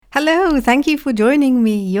Hello, thank you for joining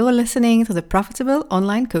me. You're listening to the Profitable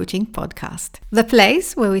Online Coaching Podcast, the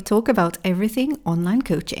place where we talk about everything online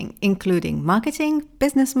coaching, including marketing,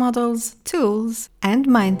 business models, tools, and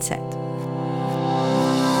mindset.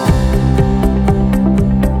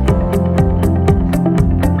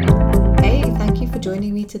 Hey, thank you for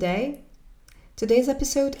joining me today. Today's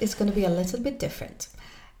episode is going to be a little bit different.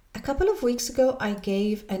 A couple of weeks ago, I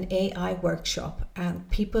gave an AI workshop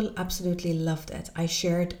and people absolutely loved it. I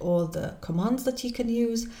shared all the commands that you can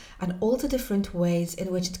use and all the different ways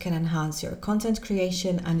in which it can enhance your content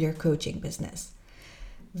creation and your coaching business.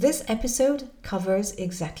 This episode covers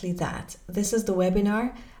exactly that. This is the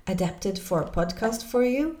webinar adapted for a podcast for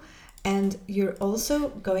you, and you're also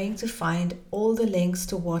going to find all the links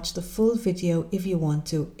to watch the full video if you want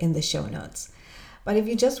to in the show notes. But if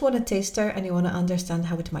you just want a taster and you want to understand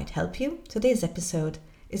how it might help you, today's episode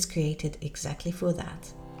is created exactly for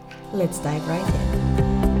that. Let's dive right in.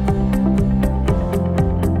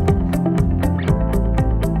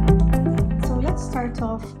 So let's start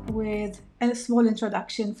off with a small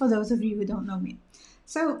introduction for those of you who don't know me.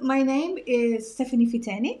 So my name is Stephanie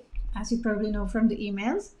Fitani, as you probably know from the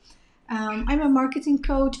emails. I'm a marketing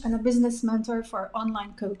coach and a business mentor for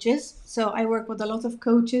online coaches. So I work with a lot of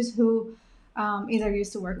coaches who either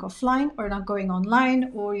used to work offline or not going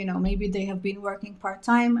online, or maybe they have been working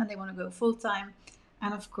part-time and they want to go full-time,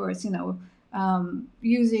 and of course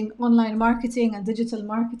using online marketing and digital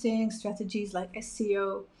marketing strategies like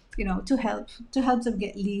SEO to help them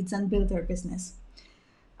get leads and build their business.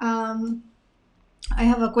 I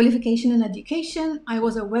have a qualification in education. I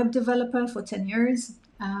was a web developer for 10 years.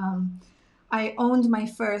 I owned my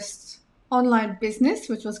first online business,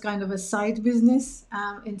 which was kind of a side business,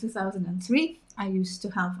 in 2003. I used to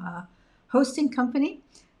have a hosting company.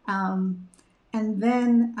 And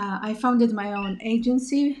then I founded my own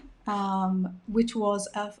agency, which was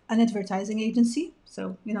an advertising agency.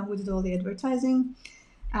 So, we did all the advertising,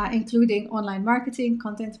 including online marketing,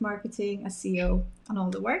 content marketing, SEO, and all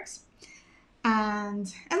the works.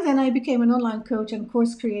 And then I became an online coach and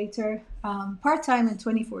course creator part-time in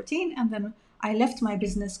 2014, and then I left my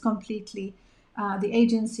business completely, the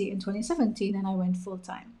agency, in 2017, and I went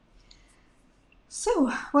full-time.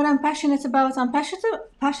 So what I'm passionate about,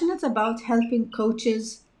 passionate about helping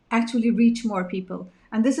coaches actually reach more people.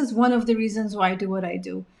 And this is one of the reasons why I do what I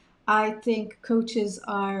do. I think coaches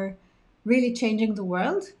are really changing the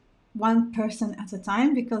world, one person at a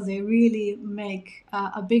time, because they really make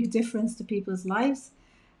a big difference to people's lives.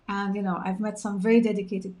 And, I've met some very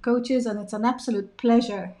dedicated coaches, and it's an absolute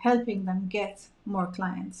pleasure helping them get more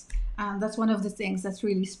clients. And that's one of the things that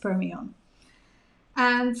really spur me on.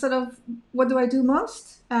 And sort of, what do I do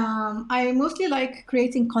most? I mostly like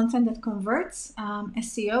creating content that converts.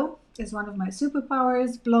 SEO is one of my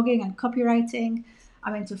superpowers, blogging and copywriting.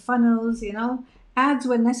 I'm into funnels, ads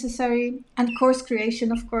when necessary, and course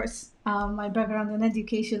creation, of course. My background in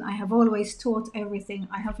education, I have always taught everything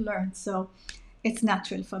I have learned. So it's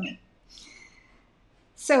natural for me.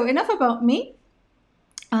 So enough about me.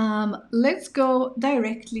 Let's go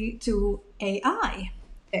directly to AI.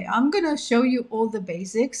 Okay, I'm gonna show you all the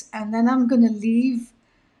basics, and then I'm gonna leave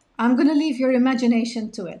your imagination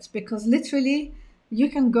to it, because literally you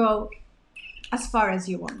can go as far as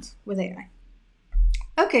you want with AI.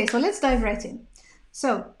 Okay, so let's dive right in.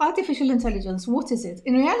 So, artificial intelligence, what is it?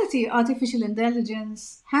 In reality, artificial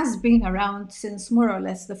intelligence has been around since more or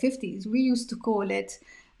less the 50s. We used to call it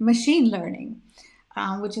machine learning,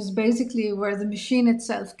 which is basically where the machine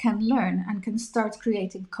itself can learn and can start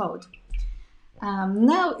creating code.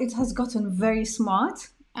 Now it has gotten very smart,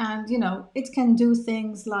 and it can do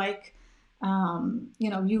things like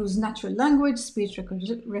use natural language, speech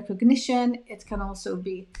recognition. It can also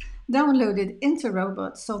be downloaded into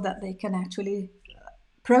robots so that they can actually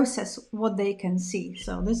process what they can see.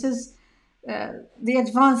 So this is the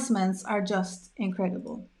advancements are just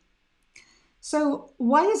incredible. So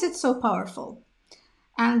why is it so powerful?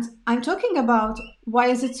 And I'm talking about why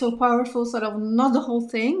is it so powerful, sort of not the whole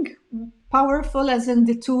thing, powerful as in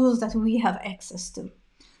the tools that we have access to.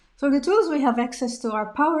 So the tools we have access to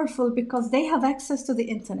are powerful because they have access to the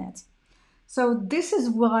internet. So this is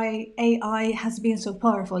why AI has been so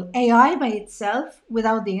powerful. AI by itself,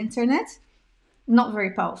 without the internet, not very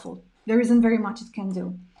powerful. There isn't very much it can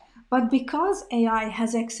do. But because AI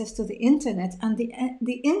has access to the internet, and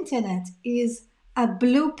the internet is a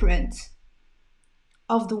blueprint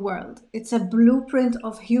of the world. It's a blueprint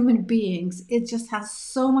of human beings. It just has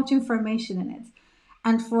so much information in it.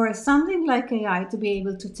 And for something like AI to be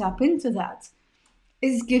able to tap into that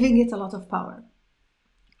is giving it a lot of power.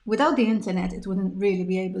 Without the internet, it wouldn't really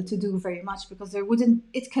be able to do very much because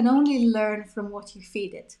it can only learn from what you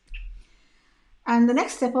feed it. And the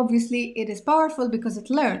next step, obviously, it is powerful because it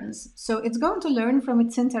learns. So it's going to learn from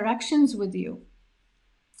its interactions with you.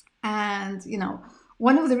 And,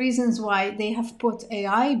 one of the reasons why they have put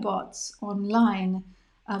AI bots online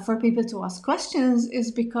for people to ask questions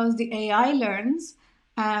is because the AI learns,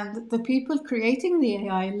 and the people creating the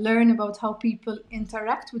AI learn about how people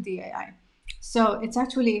interact with the AI. So it's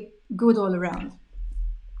actually good all around.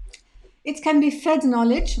 It can be fed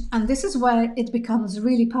knowledge, and this is where it becomes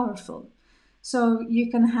really powerful. So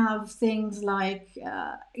you can have things like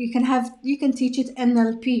you can teach it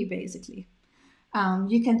NLP basically.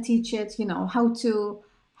 You can teach it,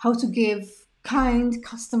 how to give kind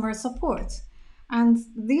customer support. And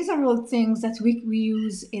these are all things that we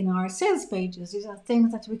use in our sales pages. These are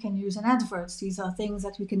things that we can use in adverts. These are things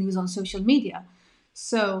that we can use on social media.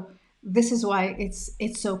 So this is why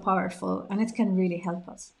it's so powerful, and it can really help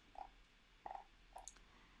us.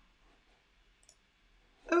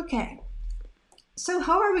 Okay, so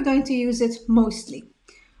how are we going to use it mostly?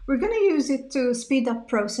 We're going to use it to speed up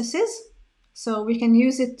processes. So we can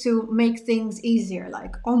use it to make things easier,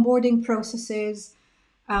 like onboarding processes.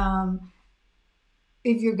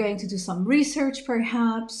 If you're going to do some research,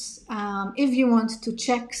 perhaps, if you want to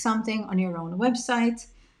check something on your own website,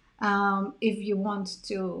 if you want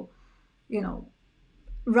to,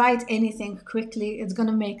 write anything quickly, it's going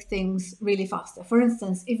to make things really faster. For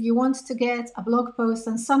instance, if you want to get a blog post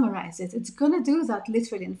and summarize it, it's going to do that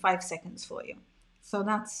literally in 5 seconds for you. So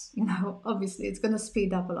that's, obviously it's going to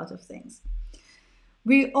speed up a lot of things.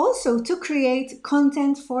 We also to create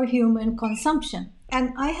content for human consumption.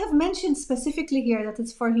 And I have mentioned specifically here that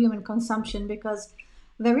it's for human consumption because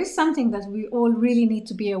there is something that we all really need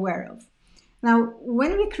to be aware of. Now,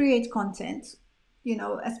 when we create content,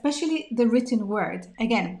 especially the written word,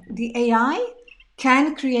 again, the AI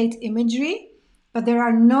can create imagery, but there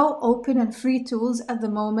are no open and free tools at the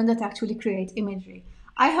moment that actually create imagery.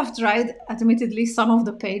 I have tried, admittedly, some of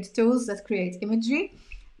the paid tools that create imagery,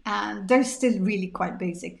 and they're still really quite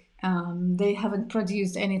basic. They haven't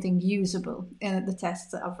produced anything usable in the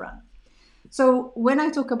tests that I've run. So when I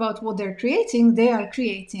talk about what they're creating, they are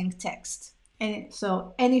creating text.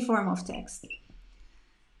 So any form of text.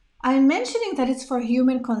 I'm mentioning that it's for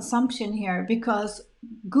human consumption here because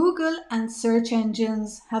Google and search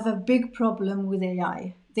engines have a big problem with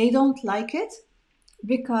AI. They don't like it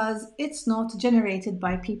because it's not generated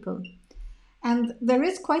by people. And there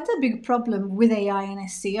is quite a big problem with AI and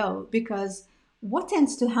SEO because what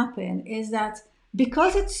tends to happen is that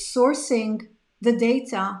because it's sourcing the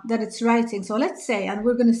data that it's writing, so let's say, and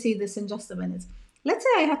we're going to see this in just a minute, let's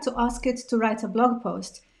say I had to ask it to write a blog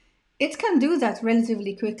post. It can do that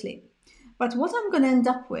relatively quickly. But what I'm going to end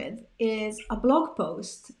up with is a blog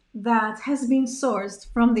post that has been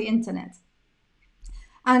sourced from the internet.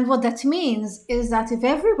 And what that means is that if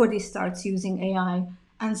everybody starts using AI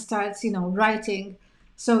and starts, writing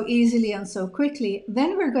so easily and so quickly,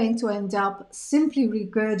 then we're going to end up simply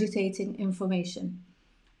regurgitating information.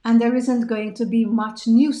 And there isn't going to be much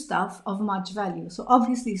new stuff of much value. So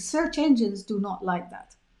obviously search engines do not like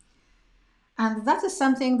that. And that is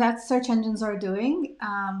something that search engines are doing.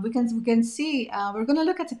 We can see, we're going to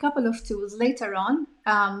look at a couple of tools later on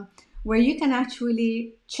where you can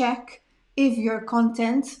actually check if your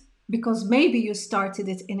content, because maybe you started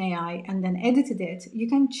it in AI and then edited it, you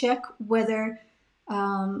can check whether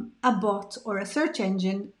a bot or a search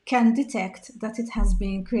engine can detect that it has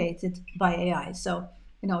been created by AI. So,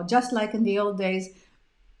 just like in the old days,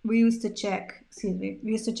 we used to check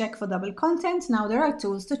for double content. Now there are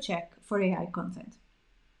tools to check for AI content.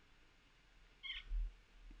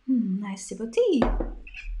 Nice sip of tea.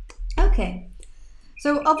 Okay.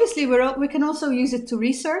 So obviously we can also use it to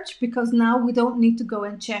research because now we don't need to go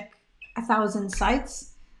and check 1,000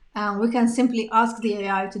 sites. We can simply ask the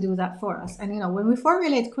AI to do that for us. And when we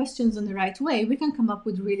formulate questions in the right way, we can come up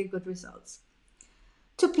with really good results.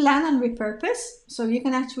 To plan and repurpose, so you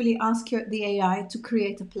can actually ask the AI to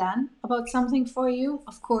create a plan about something for you.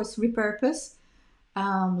 Of course, repurpose,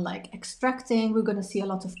 like extracting, we're going to see a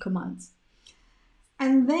lot of commands.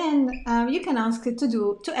 And then you can ask it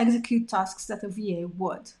to execute tasks that a VA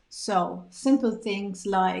would. So simple things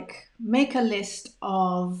like make a list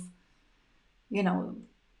of,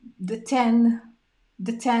 the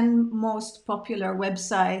 10 most popular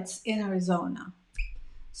websites in Arizona.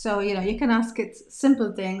 So, you can ask it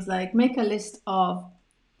simple things like make a list of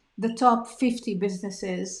the top 50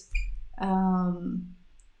 businesses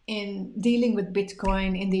in dealing with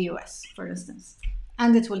Bitcoin in the US, for instance,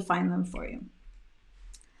 and it will find them for you.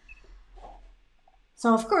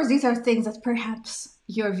 So, of course, these are things that perhaps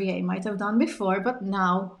your VA might have done before, but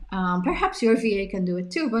now perhaps your VA can do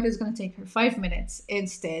it too, but it's going to take her 5 minutes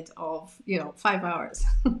instead of 5 hours.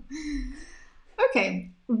 Okay,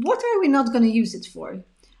 what are we not going to use it for?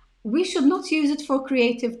 We should not use it for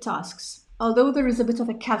creative tasks, although there is a bit of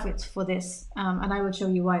a caveat for this, and I will show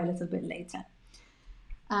you why a little bit later.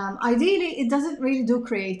 Ideally, it doesn't really do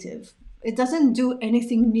creative. It doesn't do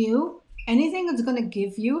anything new. Anything it's going to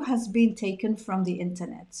give you has been taken from the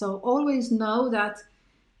internet. So always know that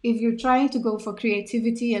if you're trying to go for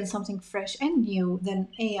creativity and something fresh and new, then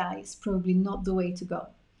AI is probably not the way to go.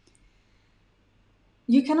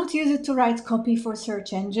 You cannot use it to write copy for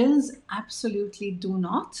search engines. Absolutely do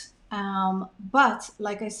not. But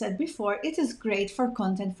like I said before, it is great for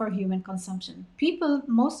content for human consumption. People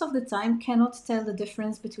most of the time cannot tell the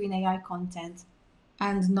difference between AI content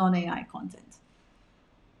and non-AI content.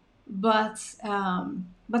 But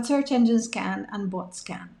search engines can and bots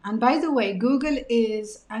can. And by the way, Google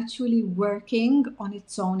is actually working on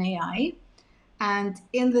its own AI. And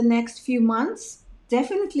in the next few months,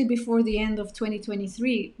 definitely before the end of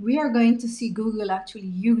 2023, we are going to see Google actually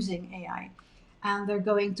using AI. And they're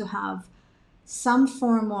going to have some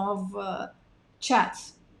form of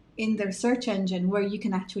chat in their search engine where you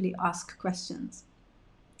can actually ask questions.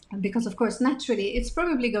 And because, of course, naturally, it's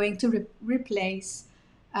probably going to replace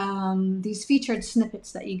these featured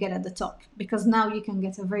snippets that you get at the top, because now you can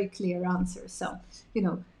get a very clear answer. So,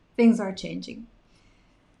 things are changing.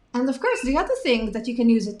 And of course, the other thing that you can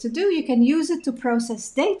use it to do, you can use it to process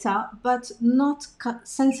data, but not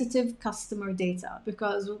sensitive customer data,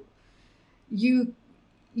 because you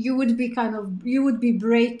would be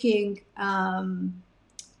breaking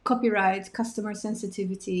copyright, customer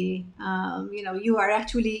sensitivity.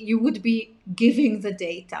 You would be giving the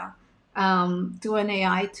data to an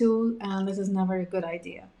AI tool, and this is never a good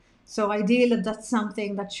idea. So ideally, that's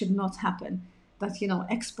something that should not happen. That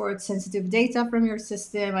export sensitive data from your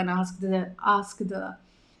system and ask the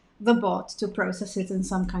bot to process it in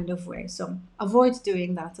some kind of way. So avoid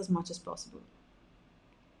doing that as much as possible.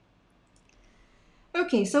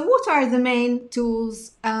 Okay, so what are the main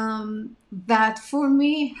tools that for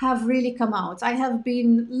me have really come out? I have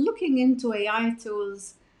been looking into AI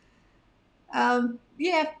tools,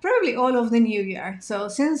 probably all of the new year. So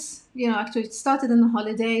since, actually it started in the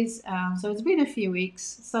holidays, so it's been a few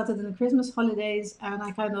weeks, started in the Christmas holidays, and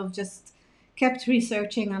I kind of just kept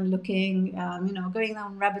researching and looking, going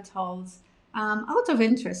down rabbit holes, out of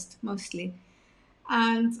interest mostly.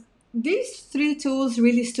 And these three tools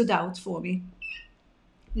really stood out for me.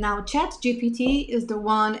 Now, ChatGPT is the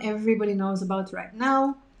one everybody knows about right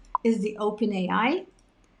now, is the OpenAI.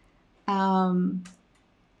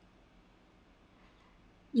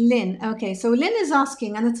 Lynn, okay, so Lynn is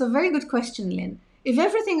asking, and it's a very good question, Lynn. If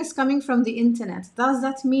everything is coming from the internet, does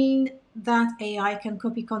that mean that AI can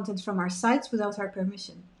copy content from our sites without our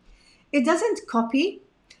permission? It doesn't copy.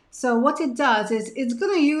 So what it does is it's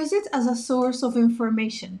going to use it as a source of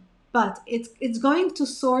information. But it's going to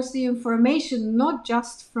source the information not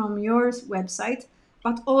just from your website,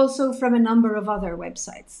 but also from a number of other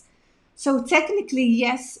websites. So technically,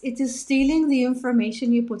 yes, it is stealing the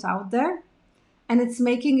information you put out there, and it's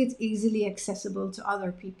making it easily accessible to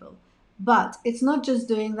other people. But it's not just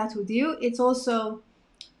doing that with you. It's also,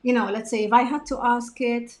 let's say if I had to ask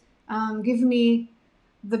it, give me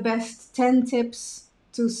the best 10 tips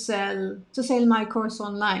to sell my course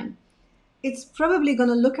online. It's probably going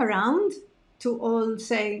to look around to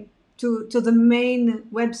the main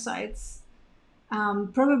websites,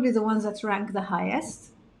 probably the ones that rank the highest.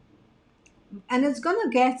 And it's going to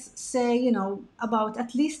get, say, about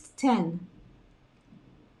at least 10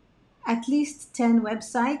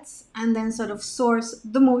 websites, and then sort of source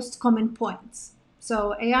the most common points.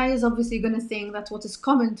 So AI is obviously going to think that what is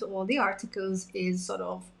common to all the articles is sort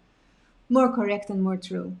of more correct and more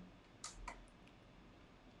true.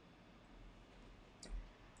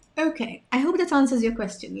 Okay, I hope that answers your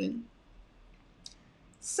question, Lynn.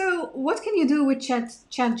 So what can you do with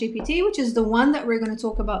ChatGPT, which is the one that we're going to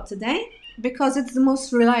talk about today, because it's the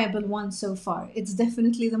most reliable one so far. It's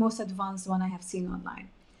definitely the most advanced one I have seen online.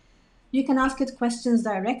 You can ask it questions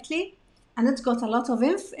directly, and it's got a lot of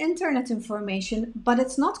internet information, but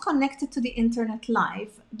it's not connected to the internet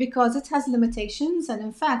live because it has limitations, and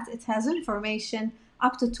in fact, it has information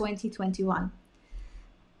up to 2021.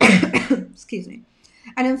 Excuse me.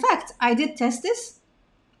 And in fact, I did test this.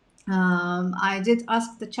 I did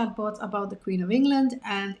ask the chatbot about the Queen of England,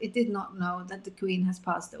 and it did not know that the Queen has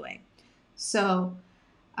passed away. So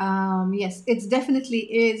yes, it definitely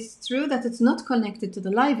is true that it's not connected to the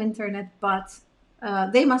live internet, but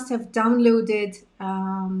they must have downloaded,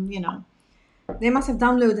 they must have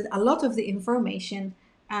downloaded a lot of the information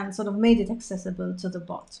and sort of made it accessible to the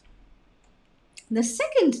bot. The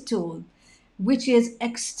second tool, which is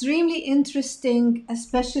extremely interesting,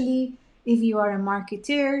 especially if you are a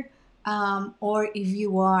marketer or if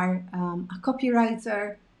you are a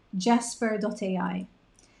copywriter, Jasper.ai.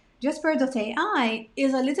 Jasper.ai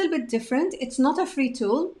is a little bit different. It's not a free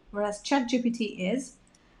tool, whereas ChatGPT is.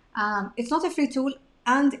 It's not a free tool,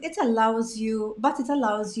 and it allows you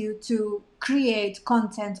to create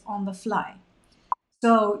content on the fly.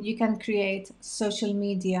 So you can create social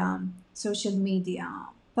media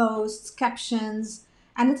posts, captions,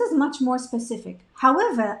 and it is much more specific.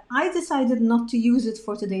 However, I decided not to use it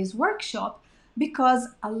for today's workshop because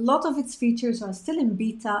a lot of its features are still in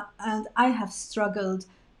beta and I have struggled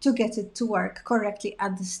to get it to work correctly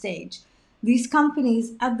at this stage. These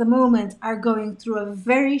companies at the moment are going through a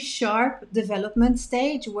very sharp development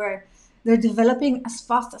stage where they're developing as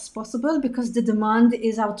fast as possible because the demand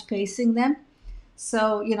is outpacing them.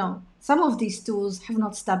 So, some of these tools have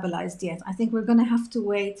not stabilized yet. I think we're going to have to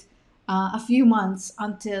wait a few months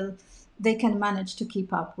until they can manage to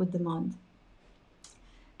keep up with demand.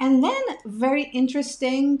 And then, very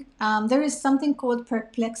interesting, there is something called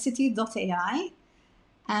Perplexity.ai.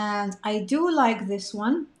 And I do like this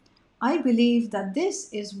one. I believe that this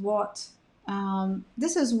is what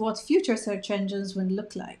future search engines will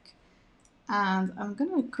look like. And I'm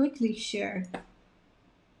going to quickly share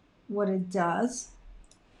what it does.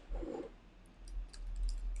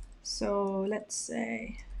 So let's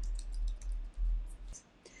say,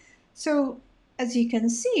 so as you can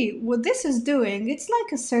see, what this is doing, it's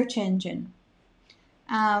like a search engine.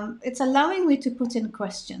 It's allowing me to put in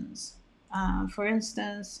questions. For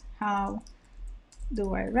instance, how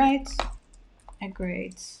do I write a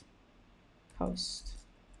great post?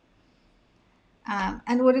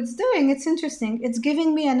 And what it's doing, it's interesting. It's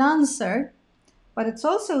giving me an answer, but it's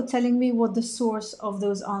also telling me what the source of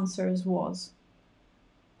those answers was.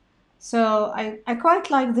 So I quite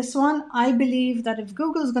like this one. I believe that if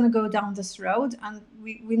Google is going to go down this road, and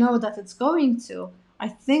we know that it's going to, I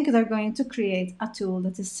think they're going to create a tool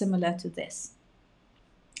that is similar to this.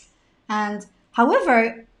 And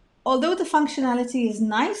however, although the functionality is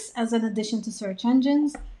nice as an addition to search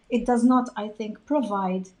engines, it does not, I think,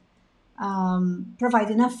 provide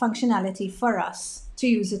enough functionality for us to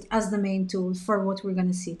use it as the main tool for what we're going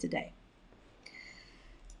to see today.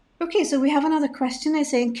 Okay, so we have another question. It's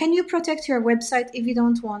saying, can you protect your website if you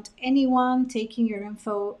don't want anyone taking your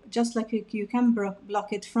info, just like you can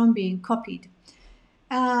block it from being copied?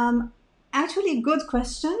 Actually, good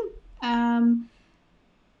question. The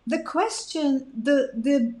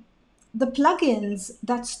plugins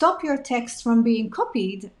that stop your text from being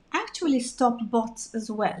copied actually stop bots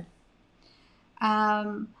as well.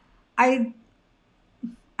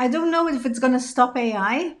 I don't know if it's going to stop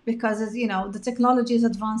AI because, as you know, the technology is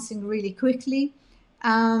advancing really quickly,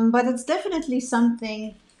 but it's definitely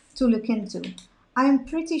something to look into. I'm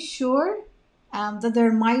pretty sure that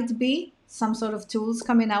there might be some sort of tools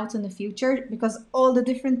coming out in the future because all the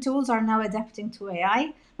different tools are now adapting to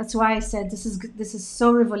AI. That's why I said this is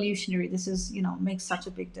so revolutionary. This is, makes such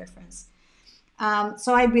a big difference.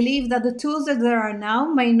 So I believe that the tools that there are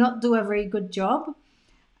now may not do a very good job.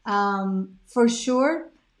 For sure,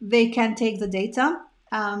 they can take the data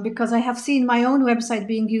because I have seen my own website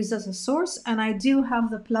being used as a source, and I do have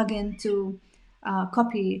the plugin to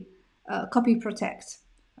copy protect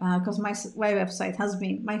because my website has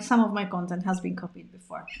been some of my content has been copied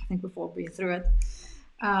before. I think before being through it.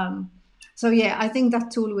 So yeah, I think that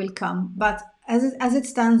tool will come, but as it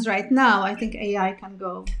stands right now, I think AI can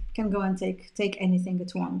go and take anything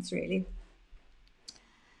it wants, really.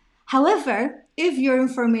 However, if your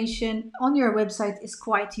information on your website is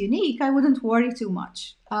quite unique, I wouldn't worry too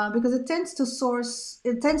much because it tends to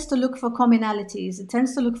look for commonalities, it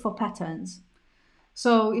tends to look for patterns.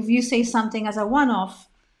 So if you say something as a one-off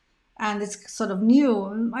and it's sort of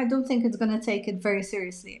new, I don't think it's going to take it very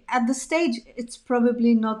seriously. At the stage, it's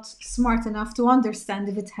probably not smart enough to understand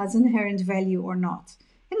if it has inherent value or not.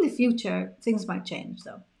 In the future, things might change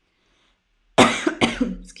though.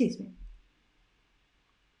 Excuse me.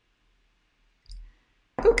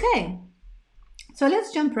 Okay, so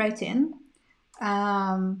let's jump right in.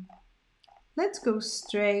 Let's go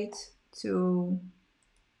straight to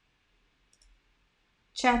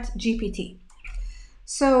ChatGPT.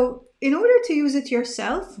 So in order to use it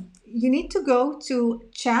yourself, you need to go to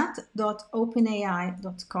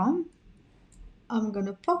chat.openai.com. I'm going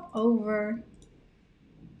to pop over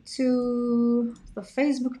to the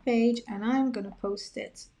Facebook page and I'm going to post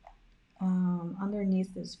it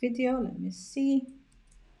underneath this video. Let me see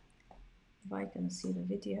if I can see the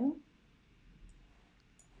video.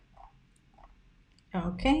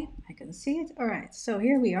 Okay, I can see it. All right, so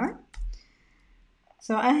here we are.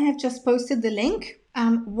 So I have just posted the link.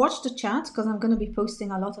 Watch the chat because I'm going to be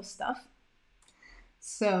posting a lot of stuff.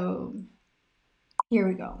 So here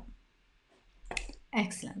we go.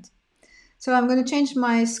 Excellent. So I'm going to change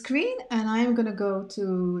my screen and I'm going to go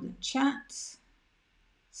to the chat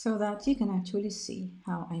so that you can actually see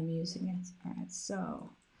how I'm using it. All right,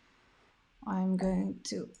 so I'm going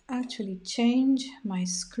to actually change my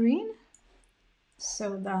screen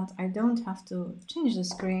so that I don't have to change the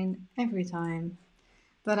screen every time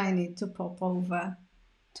that I need to pop over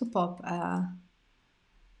to pop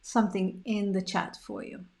something in the chat for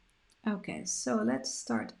you. Okay, so let's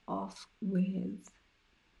start off with,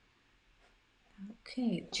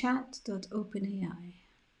 okay, chat.openai,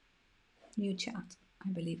 new chat. I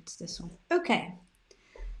believe it's this one. Okay,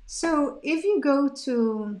 so if you go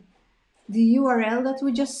to the URL that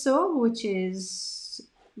we just saw, which is,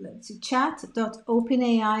 let's see,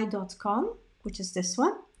 chat.openai.com, which is this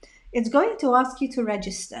one, it's going to ask you to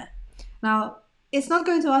register. Now, it's not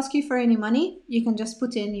going to ask you for any money. You can just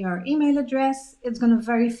put in your email address. It's going to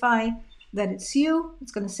verify that it's you.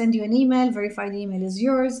 It's going to send you an email, verify the email is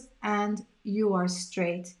yours, and you are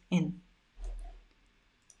straight in.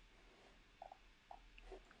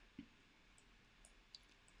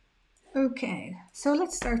 Okay, so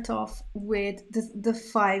let's start off with the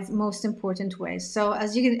 5 most important ways. So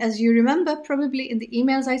as you remember, probably in the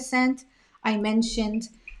emails I sent, I mentioned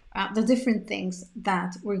the different things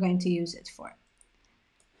that we're going to use it for.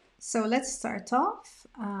 So let's start off.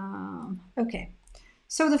 Okay,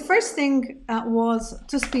 so the first thing was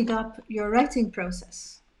to speed up your writing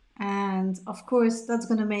process. And of course, that's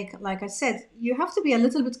going to make, like I said, you have to be a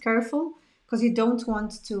little bit careful because you don't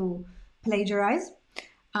want to plagiarize.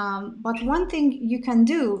 But one thing you can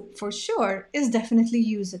do for sure is definitely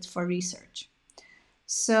use it for research.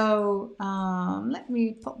 So let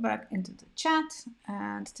me pop back into the chat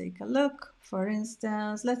and take a look. For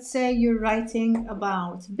instance, let's say you're writing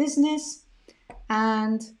about business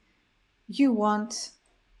and you want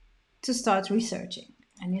to start researching.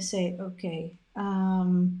 And you say, okay,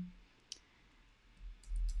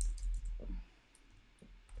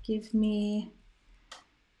 give me,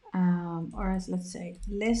 or let's say,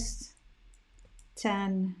 list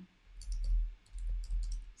 10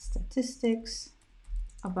 statistics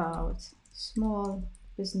about small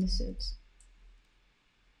businesses.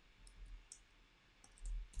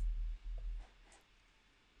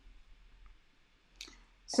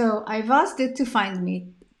 So I've asked it to find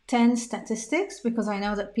me 10 statistics because I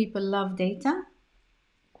know that people love data.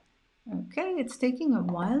 Okay, it's taking a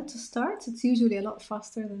while to start. It's usually a lot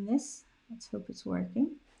faster than this. Let's hope it's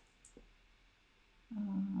working.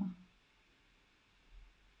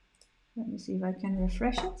 Let me see if I can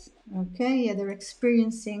refresh it. Okay, yeah, they're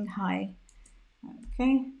experiencing high.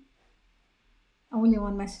 Okay, only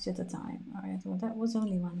one message at a time. All right, well, that was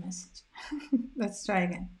only one message. Let's try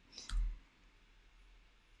again.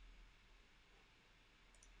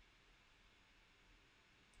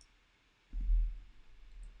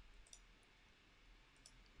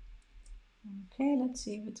 Okay, let's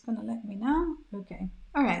see if it's gonna let me now. Okay,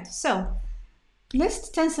 all right, so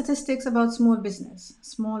list 10 statistics about small business.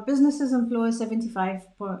 Small businesses employ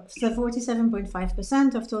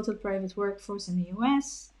 47.5% of total private workforce in the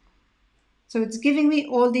US. So it's giving me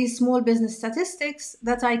all these small business statistics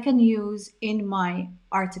that I can use in my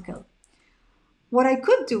article. What I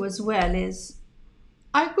could do as well is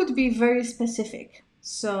I could be very specific.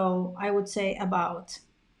 So I would say about,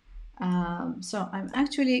 so I'm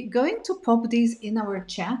actually going to pop these in our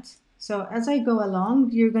chat. So as I go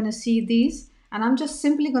along, you're going to see these, and I'm just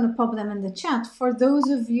simply going to pop them in the chat for those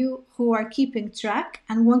of you who are keeping track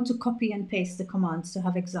and want to copy and paste the commands to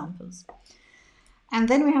have examples. And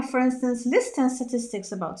then we have, for instance, list 10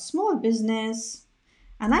 statistics about small business.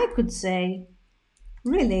 And I could say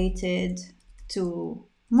related to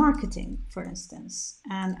marketing, for instance.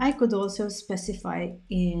 And I could also specify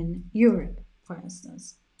in Europe, for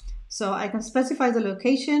instance. So I can specify the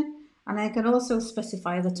location and I can also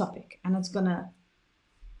specify the topic, and it's gonna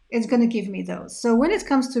give me those. So when it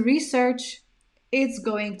comes to research, it's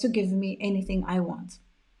going to give me anything I want.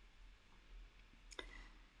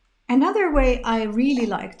 Another way I really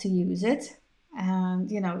like to use it, and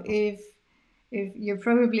if you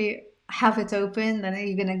probably have it open, then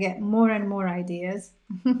you're gonna get more and more ideas.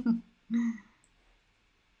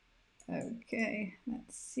 Okay,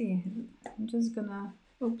 let's see. I'm just gonna,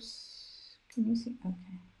 oops, can you see?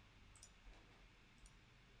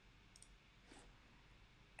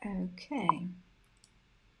 Okay.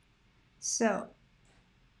 So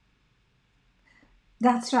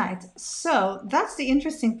That's right. So that's the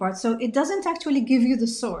interesting part. So it doesn't actually give you the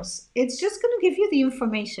source. It's just going to give you the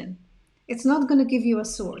information. It's not going to give you a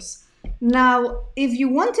source. Now, if you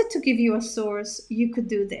wanted to give you a source, you could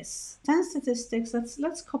do this. 10 statistics.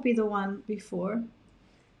 Let's copy the one before.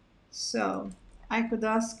 So I could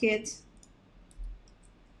ask it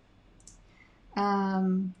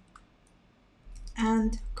and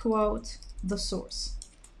quote the source.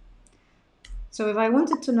 So if I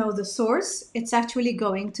wanted to know the source, it's actually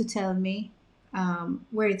going to tell me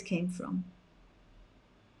where it came from.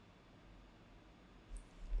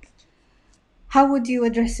 How would you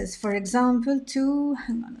address this? For example,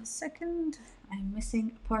 hang on a second, I'm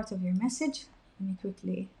missing part of your message. Let me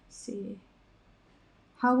quickly see.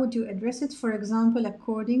 How would you address it? For example,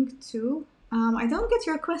 according to, I don't get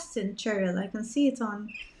your question, Cheryl. I can see it on,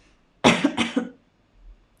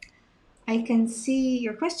 I can see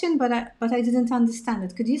your question, but I didn't understand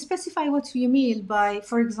it. Could you specify what you mean by,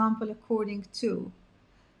 for example, according to?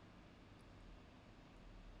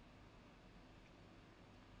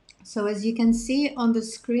 So as you can see on the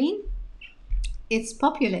screen, it's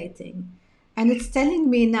populating and it's telling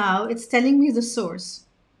me now, it's telling me the source.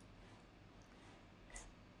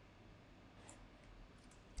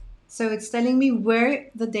 So it's telling me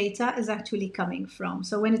where the data is actually coming from.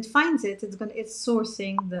 So when it finds it, it's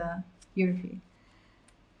sourcing the European.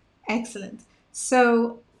 Excellent.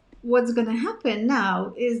 So what's going to happen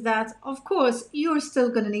now is that, of course, you're still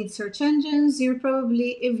going to need search engines. You're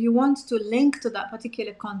probably, if you want to link to that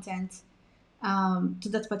particular content, to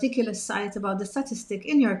that particular site about the statistic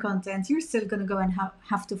in your content, you're still going to go and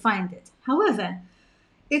have to find it. However,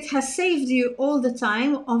 it has saved you all the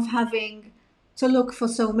time of having to look for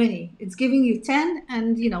so many. It's giving you 10,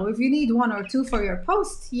 and if you need 1 or 2 for your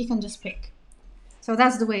post, you can just pick. So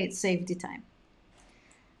that's the way it saved the time.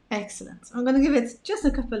 Excellent. I'm going to give it just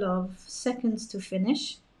a couple of seconds to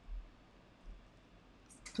finish,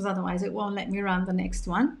 because otherwise it won't let me run the next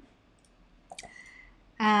one.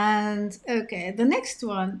 And okay, the next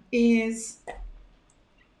one is,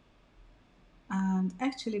 and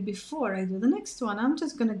actually before I do the next one, I'm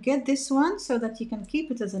just going to get this one so that you can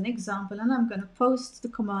keep it as an example, and I'm going to post the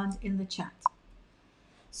command in the chat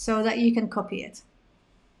so that you can copy it.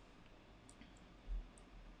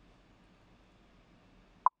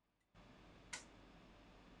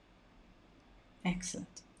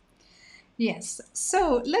 Excellent. Yes,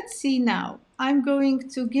 so let's see now. I'm going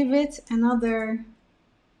to give it another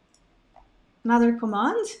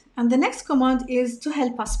command, and the next command is to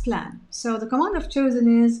help us plan. So the command I've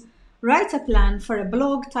chosen is write a plan for a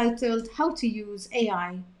blog titled How to Use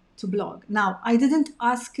AI to Blog. Now, I didn't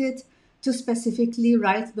ask it to specifically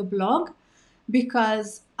write the blog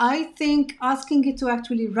because I think asking it to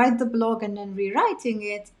actually write the blog and then rewriting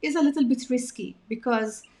it is a little bit risky,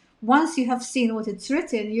 because once you have seen what it's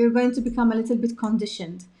written, you're going to become a little bit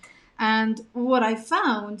conditioned. And what I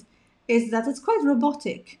found is that it's quite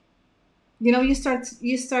robotic. You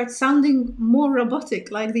start sounding more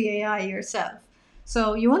robotic, like the AI yourself.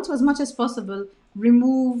 So you want to, as much as possible,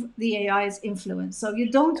 remove the AI's influence. So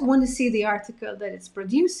you don't want to see the article that it's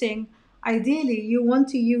producing. Ideally, you want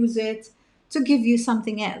to use it to give you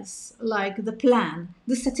something else, like the plan,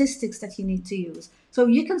 the statistics that you need to use. So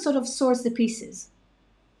you can sort of source the pieces.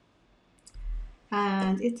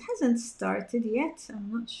 And it hasn't started yet.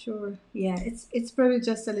 I'm not sure. Yeah, it's probably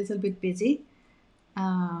just a little bit busy.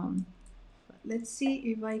 Let's see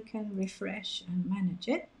if I can refresh and manage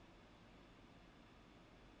it.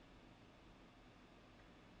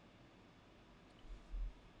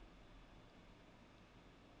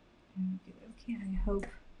 Okay, I hope.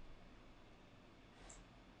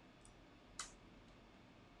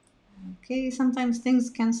 Okay, sometimes things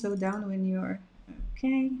can slow down when you're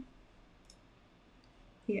okay.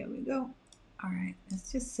 Here we go. All right,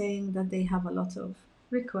 it's just saying that they have a lot of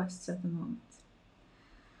requests at the moment.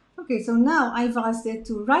 Okay, so now I've asked it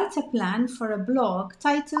to write a plan for a blog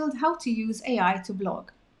titled How to Use AI to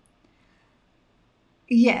Blog.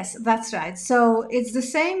 Yes, that's right. So it's the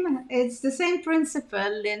same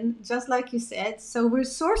principle, Lynn, just like you said. So we're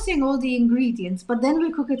sourcing all the ingredients, but then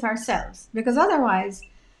we cook it ourselves, because otherwise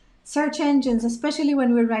search engines, especially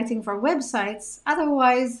when we're writing for websites,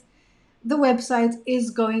 otherwise the website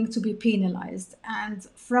is going to be penalized. And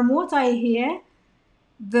from what I hear,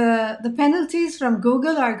 the penalties from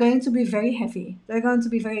Google are going to be very heavy. They're going to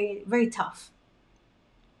be very, very tough.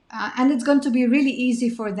 And it's going to be really easy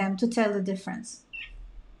for them to tell the difference.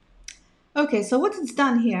 Okay, so what it's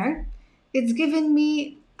done here, it's given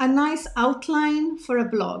me a nice outline for a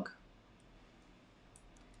blog.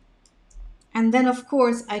 And then, of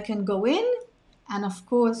course, I can go in, and of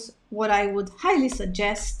course, what I would highly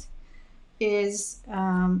suggest is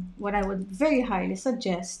what I would very highly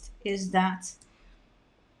suggest is that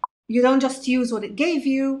you don't just use what it gave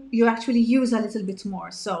you, you actually use a little bit more.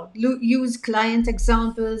 So use client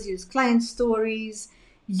examples, use client stories,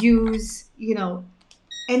 use,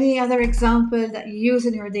 any other example that you use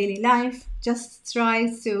in your daily life. Just try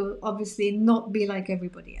to obviously not be like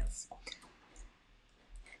everybody else.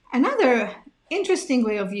 Another interesting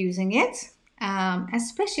way of using it,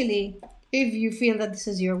 especially if you feel that this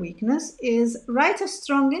is your weakness, is write a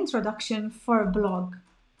strong introduction for a blog.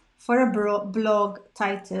 For a blog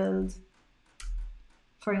titled,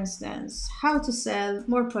 for instance, how to sell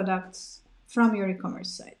more products from your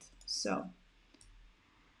e-commerce site. So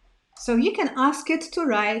you can ask it to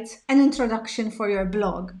write an introduction for your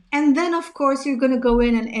blog. And then, of course, you're going to go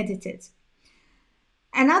in and edit it.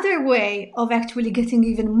 Another way of actually getting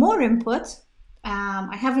even more input,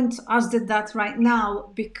 I haven't asked it that right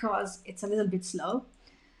now because it's a little bit slow,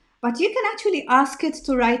 but you can actually ask it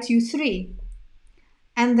to write you 3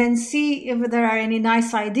 and then see if there are any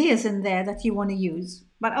nice ideas in there that you want to use.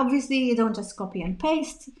 But obviously you don't just copy and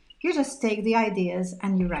paste, you just take the ideas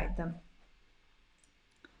and you write them.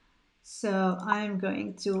 So I'm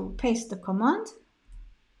going to paste the command.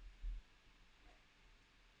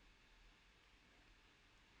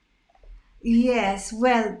 Yes,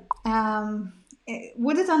 well,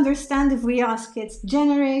 would it understand if we ask it,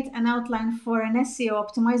 generate an outline for an SEO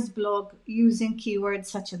optimized blog using keywords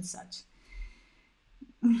such and such?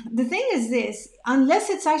 The thing is this, unless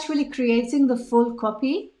it's actually creating the full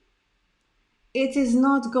copy, it is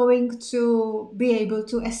not going to be able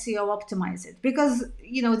to SEO optimize it because,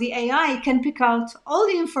 the AI can pick out all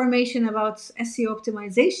the information about SEO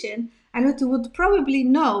optimization and it would probably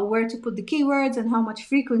know where to put the keywords and how much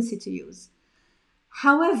frequency to use.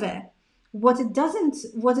 However, what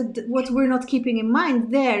we're not keeping in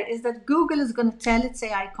mind there is that Google is going to tell its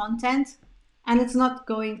AI content and it's not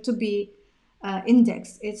going to be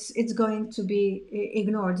indexed. It's going to be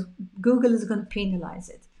ignored. Google is going to penalize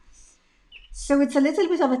it. So it's a little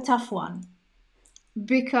bit of a tough one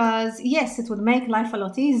because yes, it would make life a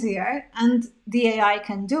lot easier and the AI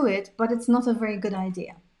can do it, but it's not a very good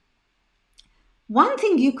idea. One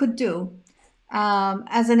thing you could do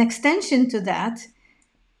as an extension to that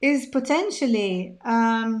is potentially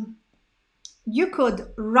you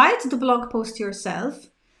could write the blog post yourself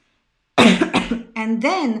and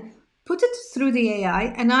then put it through the AI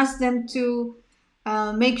and ask them to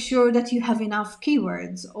make sure that you have enough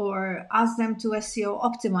keywords, or ask them to SEO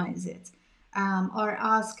optimize it, or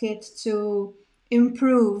ask it to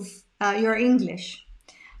improve your English.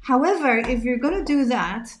 However, if you're going to do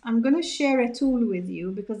that, I'm going to share a tool with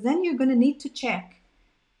you because then you're going to need to check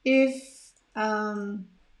if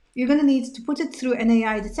you're going to need to put it through an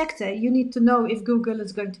AI detector. You need to know if Google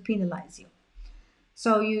is going to penalize you.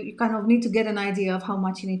 So you kind of need to get an idea of how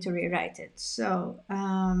much you need to rewrite it. So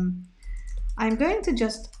I'm going to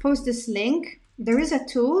just post this link. There is a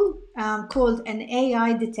tool called an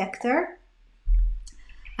AI detector.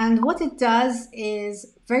 And what it does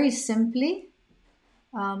is very simply,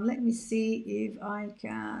 let me see if I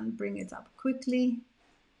can bring it up quickly.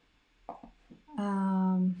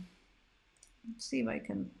 Let's see if I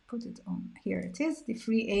can put it on. Here it is, the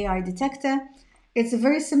free AI detector. It's a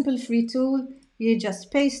very simple free tool. You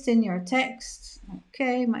just paste in your text.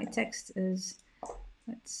 Okay, my text is,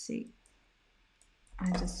 let's see.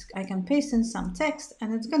 I can paste in some text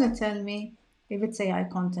and it's going to tell me if it's AI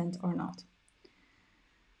content or not.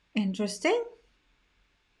 Interesting.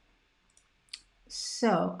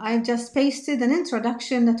 So I just pasted an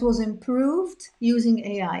introduction that was improved using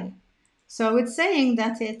AI. So it's saying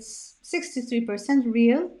that it's 63%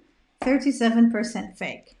 real, 37%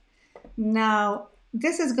 fake. Now,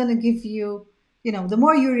 this is going to give you, the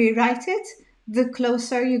more you rewrite it, the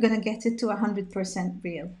closer you're going to get it to 100%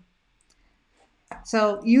 real.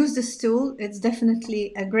 So use this tool. It's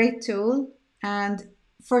definitely a great tool. And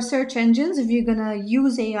for search engines, if you're going to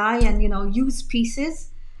use AI and, use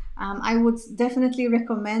pieces, I would definitely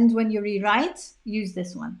recommend when you rewrite, use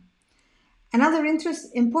this one. Another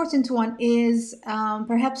important one is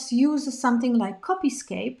perhaps use something like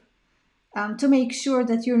Copyscape to make sure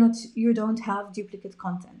that you don't have duplicate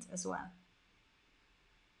content as well.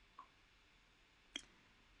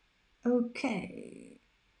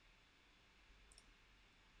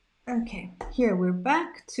 Okay, here we're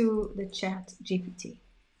back to the ChatGPT.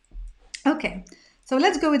 Okay, so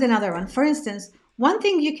let's go with another one. For instance, one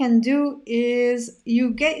thing you can do is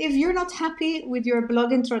if you're not happy with your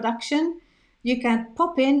blog introduction, you can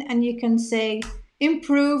pop in and you can say,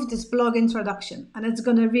 improve this blog introduction, and it's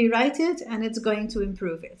going to rewrite it and it's going to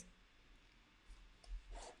improve it.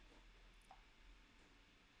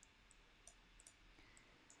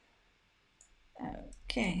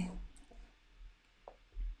 Okay.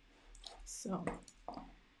 So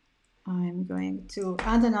I'm going to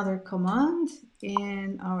add another command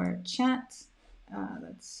in our chat.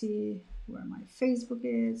 Let's see where my Facebook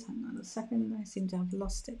is. Hang on a second. I seem to have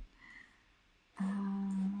lost it.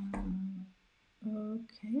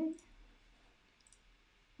 Okay.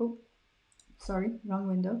 Oh, sorry, wrong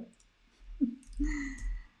window.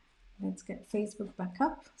 Let's get Facebook back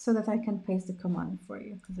up so that I can paste the command for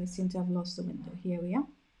you, because I seem to have lost the window. Here we are.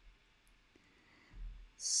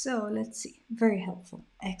 So let's see. Very helpful.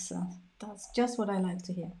 Excellent. That's just what I like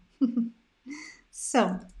to hear.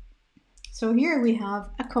 So here we have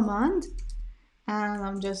a command, and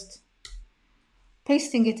I'm just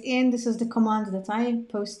pasting it in. This is the command that I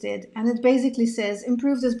posted, and it basically says,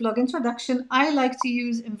 improve this blog introduction. I like to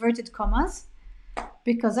use inverted commas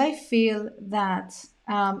because I feel that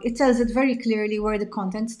it tells it very clearly where the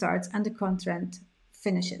content starts and the content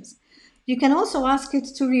finishes. You can also ask it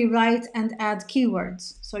to rewrite and add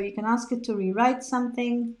keywords. So you can ask it to rewrite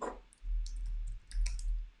something,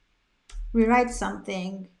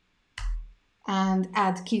 and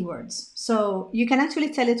add keywords. So you can actually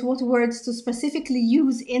tell it what words to specifically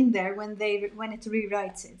use in there when it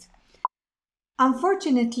rewrites it.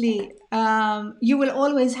 Unfortunately, you will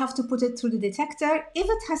always have to put it through the detector. If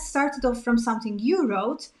it has started off from something you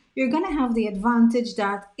wrote, you're going to have the advantage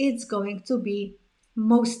that it's going to be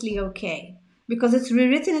mostly okay, because it's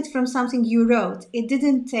rewritten it from something you wrote. It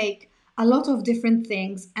didn't take a lot of different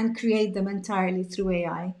things and create them entirely through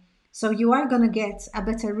AI. So you are going to get a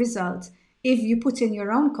better result if you put in your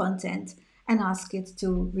own content and ask it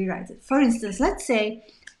to rewrite it. For instance, let's say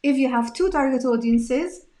if you have two target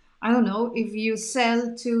audiences, I don't know, if you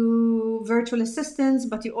sell to virtual assistants,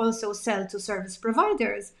 but you also sell to service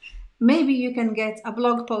providers, maybe you can get a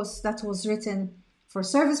blog post that was written for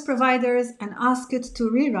service providers and ask it to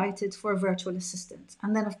rewrite it for virtual assistants.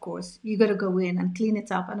 And then, of course, you got to go in and clean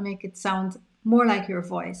it up and make it sound more like your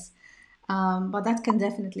voice. But that can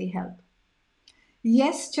definitely help.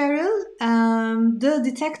 Yes, Cheryl, the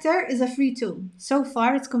detector is a free tool. So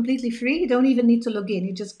far, it's completely free. You don't even need to log in.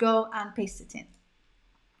 You just go and paste it in.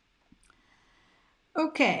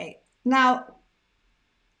 Okay, now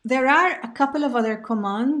there are a couple of other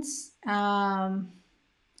commands. You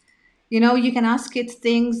can ask it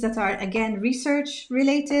things that are, again, research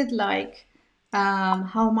related, like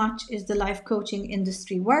how much is the life coaching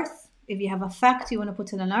industry worth? If you have a fact you want to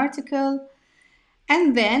put in an article.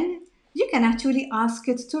 And then you can actually ask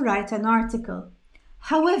it to write an article.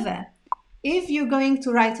 However, if you're going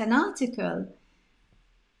to write an article,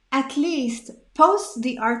 at least post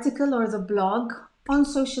the article or the blog on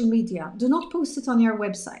social media. Do not post it on your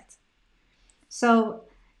website. So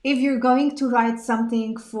if you're going to write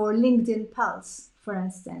something for LinkedIn Pulse, for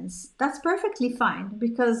instance, that's perfectly fine,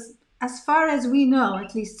 because as far as we know,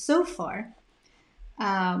 at least so far,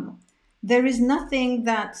 there is nothing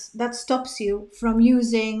that stops you from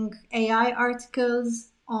using AI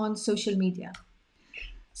articles on social media.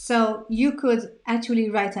 So you could actually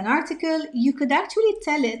write an article. You could actually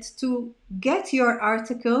tell it to get your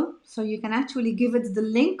article. So you can actually give it the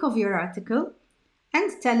link of your article and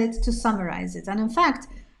tell it to summarize it. And in fact,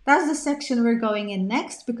 that's the section we're going in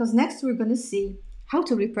next, because next we're going to see how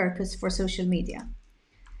to repurpose for social media.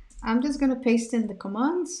 I'm just going to paste in the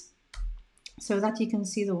commands so that you can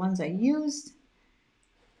see the ones I used.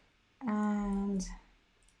 And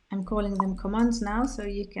I'm calling them commands now so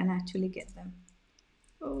you can actually get them.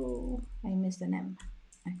 Oh, I missed an M.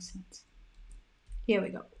 Excellent. Here we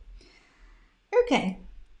go. Okay.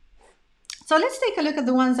 So let's take a look at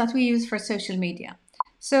the ones that we use for social media.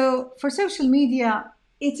 So for social media,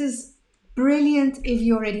 it is brilliant if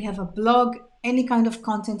you already have a blog, any kind of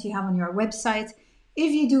content you have on your website.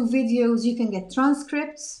 If you do videos, you can get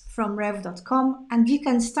transcripts from rev.com, and you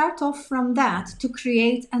can start off from that to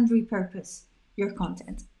create and repurpose your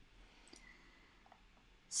content.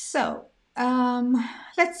 So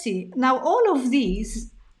let's see. Now, all of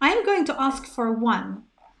these, I'm going to ask for one,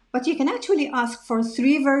 but you can actually ask for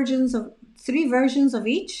three versions of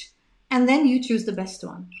each, and then you choose the best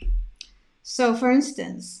one. So for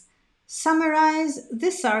instance, summarize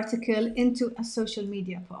this article into a social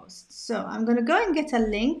media post. So I'm going to go and get a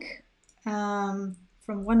link from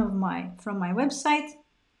my website,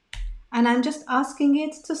 and I'm just asking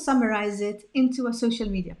it to summarize it into a social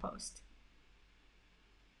media post.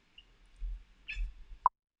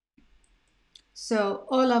 So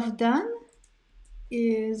all I've done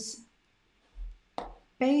is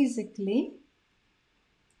basically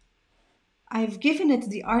I've given it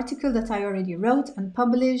the article that I already wrote and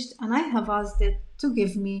published, and I have asked it to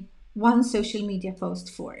give me one social media post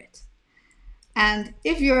for it. And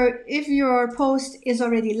if your post is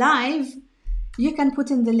already live, you can put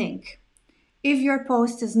in the link. If your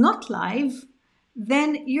post is not live,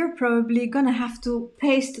 then you're probably gonna have to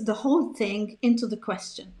paste the whole thing into the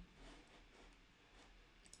question.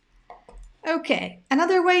 Okay,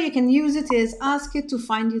 another way you can use it is ask it to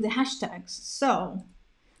find you the hashtags. So,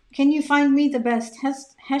 can you find me the best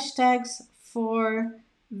hashtags for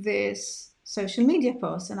this social media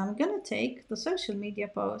post? And I'm gonna take the social media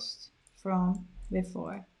post from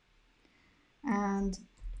before. And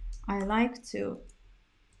I like to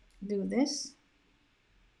do this.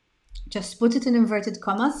 Just put it in inverted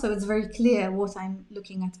commas so it's very clear what I'm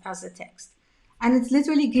looking at as a text. And it's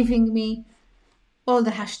literally giving me all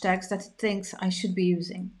the hashtags that it thinks I should be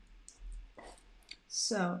using.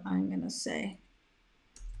 So I'm going to say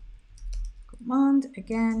command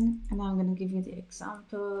again, and I'm going to give you the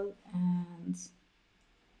example, and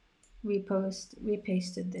we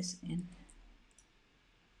pasted this in.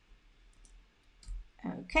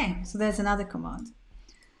 Okay, so there's another command.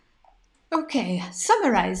 Okay,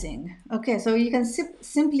 summarizing. Okay, so you can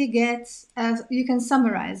simply you can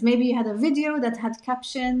summarize. Maybe you had a video that had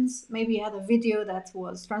captions. Maybe you had a video that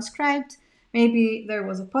was transcribed. Maybe there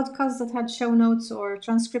was a podcast that had show notes or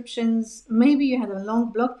transcriptions. Maybe you had a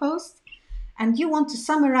long blog post and you want to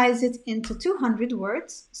summarize it into 200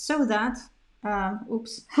 words so that,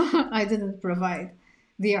 oops, I didn't provide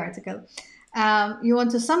the article. You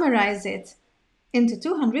want to summarize it into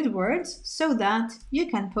 200 words so that you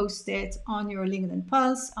can post it on your LinkedIn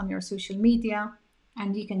Pulse, on your social media,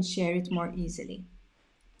 and you can share it more easily.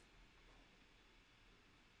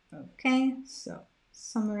 Okay, so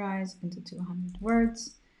summarize into 200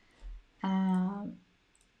 words. Okay,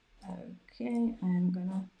 I'm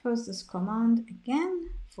gonna post this command again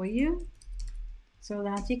for you so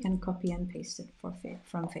that you can copy and paste it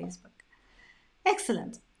from Facebook.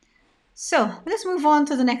 Excellent. So let's move on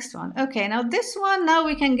to the next one. Okay, now this one, now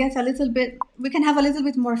we can have a little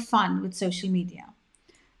bit more fun with social media.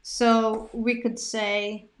 So we could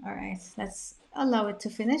say, all right, let's allow it to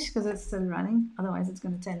finish because it's still running. Otherwise it's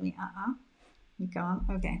going to tell me, you can't.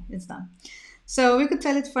 Okay, it's done. So we could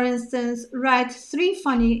tell it, for instance, write 3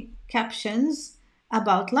 funny captions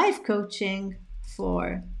about life coaching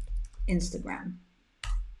for Instagram.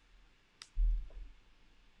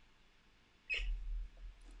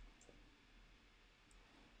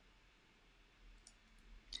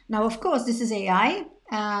 Now, of course, this is AI.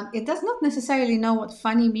 It does not necessarily know what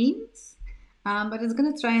funny means, but it's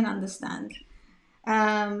going to try and understand.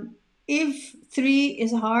 If 3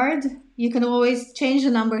 is hard, you can always change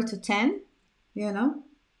the number to 10, you know.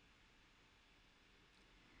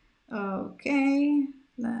 Okay,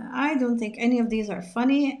 I don't think any of these are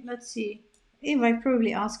funny. Let's see if I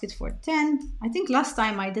probably ask it for 10. I think last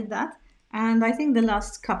time I did that, and I think the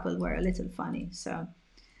last couple were a little funny. So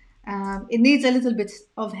it needs a little bit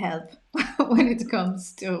of help when it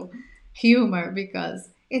comes to humor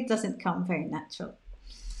because it doesn't come very natural.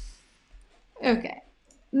 Okay,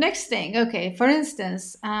 next thing. Okay, for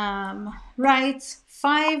instance, write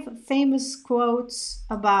 5 famous quotes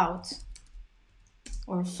about,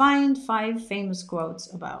 or find 5 famous quotes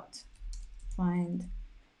about. Find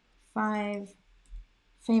 5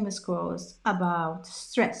 famous quotes about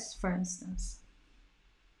stress, for instance.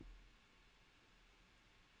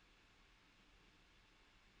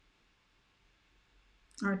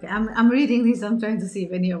 Okay, I'm reading these. I'm trying to see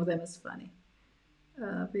if any of them is funny.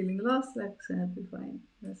 Feeling lost, like cannot be fine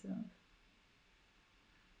yourself.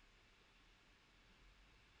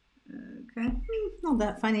 Okay, not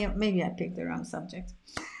that funny. Maybe I picked the wrong subject.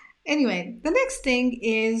 Anyway, the next thing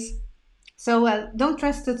is, so well, don't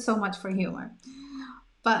trust it so much for humor.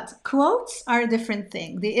 But quotes are a different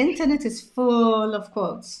thing. The internet is full of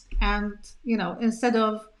quotes. And, instead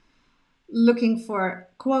of looking for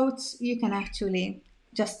quotes, you can actually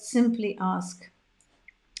just simply ask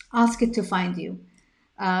it to find you.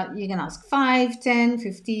 You can ask 5, 10,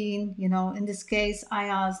 15. In this case, I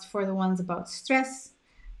asked for the ones about stress.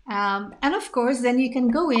 And of course, then you can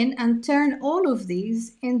go in and turn all of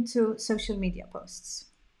these into social media posts.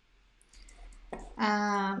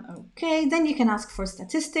 Okay, then you can ask for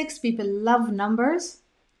statistics. People love numbers.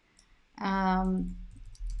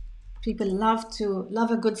 People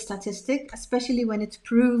love a good statistic, especially when it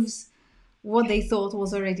proves what they thought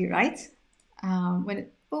was already right. What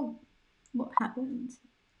happened?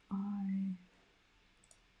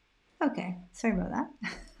 Okay, sorry about that.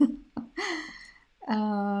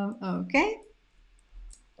 Okay.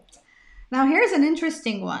 Now here's an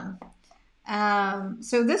interesting one.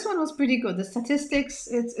 So this one was pretty good. The statistics,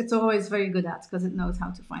 it's always very good at because it knows how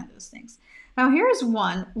to find those things. Now here's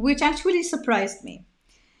one which actually surprised me.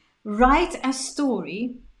 Write a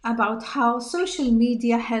story about how social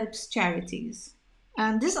media helps charities.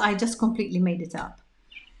 And this, I just completely made it up.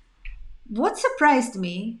 What surprised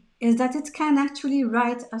me is that it can actually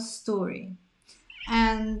write a story.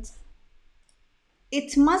 And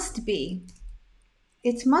it must be.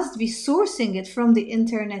 It must be sourcing it from the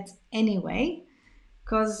internet anyway,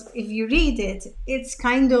 because if you read it, it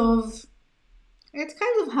kind of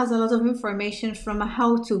has a lot of information from a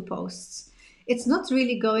how-to posts. It's not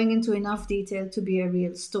really going into enough detail to be a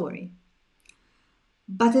real story.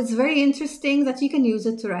 But it's very interesting that you can use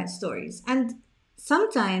it to write stories. And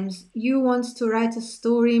sometimes you want to write a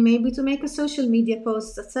story, maybe to make a social media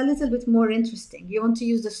post that's a little bit more interesting. You want to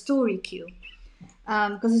use the story cue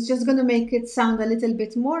because it's just going to make it sound a little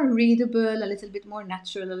bit more readable, a little bit more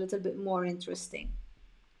natural, a little bit more interesting.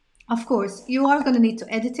 Of course, you are going to need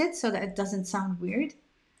to edit it so that it doesn't sound weird,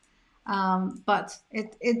 but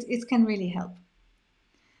it can really help.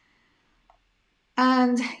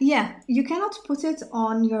 And yeah, you cannot put it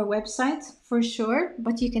on your website for sure,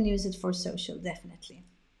 but you can use it for social, definitely.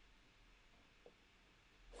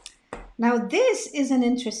 Now, this is an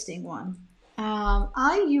interesting one.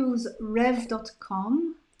 I use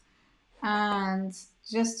rev.com, and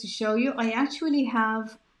just to show you, I actually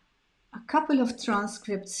have a couple of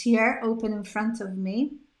transcripts here open in front of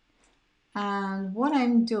me. And what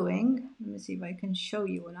I'm doing, let me see if I can show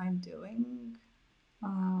you what I'm doing.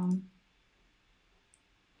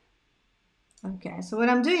 Okay, so what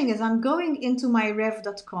I'm doing is I'm going into my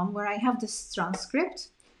rev.com where I have this transcript.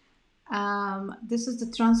 This is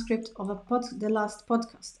the transcript of the last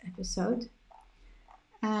podcast episode.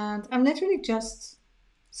 And I'm literally just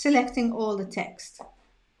selecting all the text.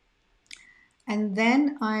 And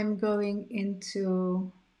then I'm going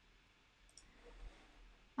into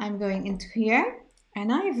here,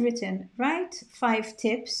 and I've written, write 5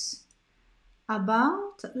 tips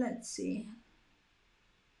about, let's see,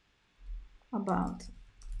 about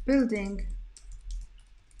building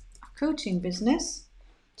a coaching business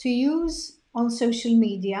to use on social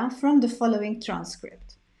media from the following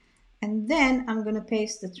transcript. And then I'm going to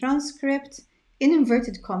paste the transcript in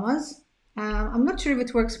inverted commas. I'm not sure if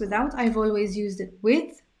it works without. I've always used it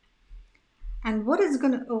with. And what is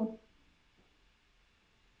going to...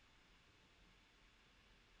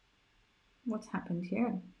 what happened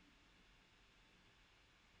here?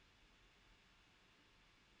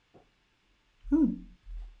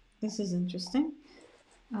 This is interesting.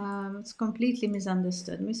 It's completely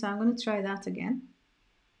misunderstood me, so I'm going to try that again.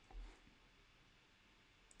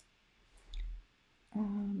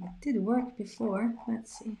 It did work before.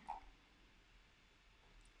 Let's see.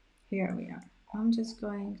 Here we are. I'm just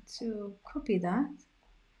going to copy that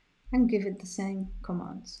and give it the same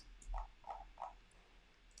commands.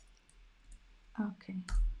 Okay.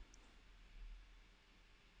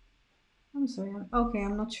 I'm sorry.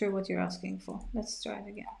 I'm not sure what you're asking for. Let's try it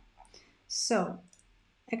again. So,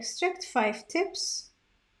 extract 5 tips.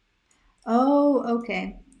 Oh,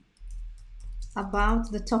 okay. About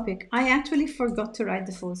the topic. I actually forgot to write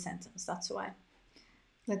the full sentence. That's why.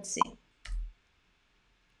 Let's see.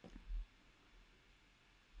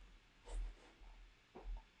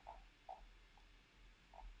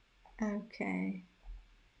 Okay.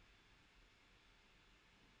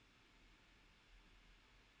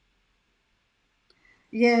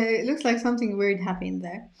 Yeah, it looks like something weird happened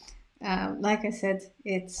there. Like I said,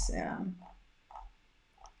 it's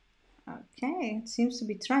okay. It seems to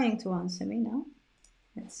be trying to answer me now.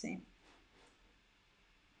 Let's see.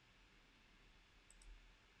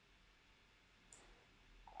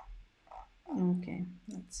 Okay,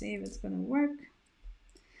 let's see if it's gonna work.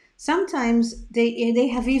 Sometimes they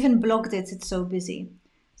have even blocked it. It's so busy.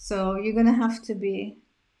 So you're gonna have to be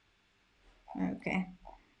okay.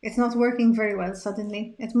 It's not working very well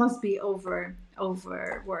suddenly. It must be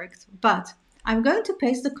overworked. But I'm going to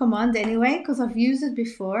paste the command anyway because I've used it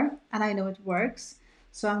before and I know it works.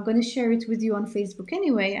 So I'm going to share it with you on Facebook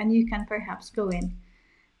anyway, and you can perhaps go in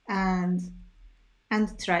and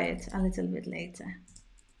try it a little bit later.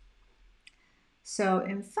 So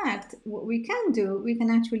in fact, what we can do, we can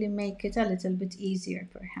actually make it a little bit easier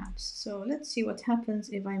perhaps. So let's see what happens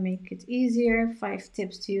if I make it easier. 5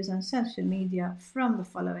 tips to use on social media from the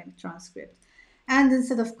following transcript. And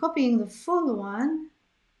instead of copying the full one,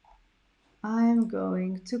 I'm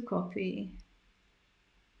going to copy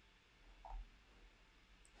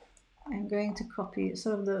I'm going to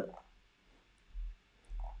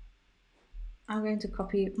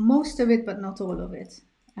copy most of it, but not all of it.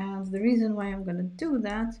 And the reason why I'm going to do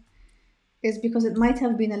that is because it might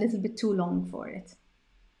have been a little bit too long for it.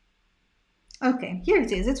 Okay, here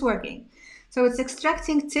it is, it's working. So it's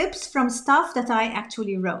extracting tips from stuff that I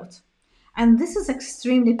actually wrote. And this is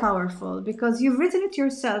extremely powerful because you've written it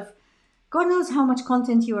yourself. God knows how much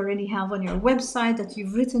content you already have on your website that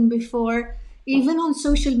you've written before, even on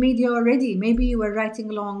social media already. Maybe you were writing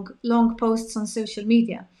long posts on social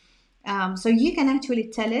media. So you can actually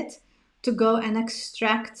tell it to go and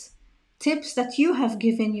extract tips that you have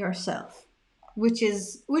given yourself, which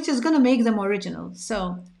is going to make them original.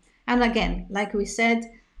 So, and again, like we said,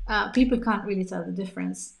 people can't really tell the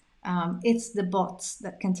difference. It's the bots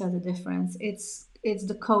that can tell the difference. It's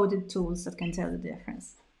the coded tools that can tell the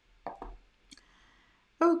difference.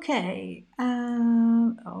 Okay.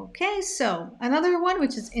 Okay. So another one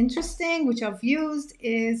which is interesting, which I've used,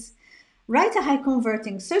 is write a high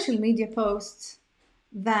converting social media post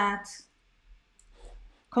that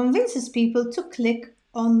convinces people to click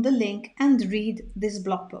on the link and read this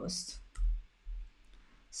blog post.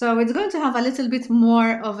 So it's going to have a little bit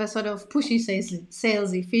more of a sort of pushy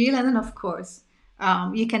salesy feel, and then of course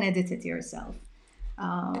you can edit it yourself.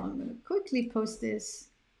 I'm going to quickly post this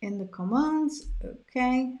in the comments.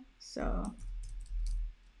 Okay, so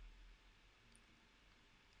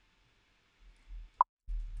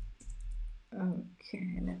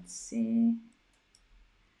okay, let's see.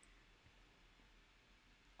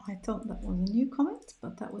 I thought that was a new comment,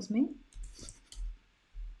 but that was me.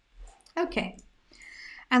 Okay,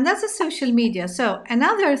 and that's a social media. So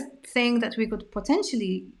another thing that we could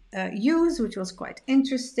potentially use, which was quite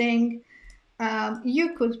interesting,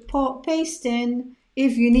 you could paste in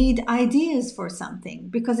if you need ideas for something,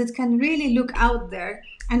 because it can really look out there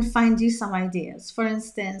and find you some ideas. For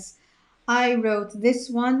instance, I wrote this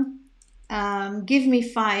one, give me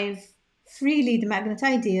 5 free lead magnet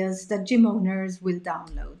ideas that gym owners will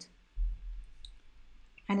download.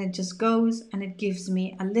 And it just goes and it gives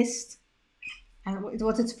me a list. And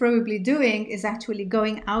what it's probably doing is actually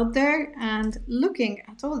going out there and looking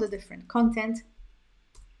at all the different content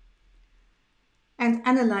and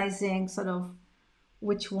analyzing sort of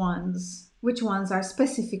which ones are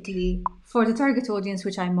specifically for the target audience,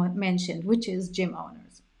 which I mentioned, which is gym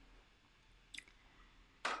owners.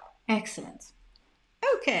 Excellent.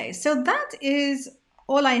 Okay, so that is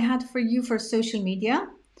all I had for you for social media.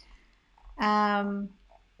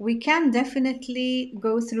 We can definitely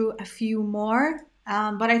go through a few more,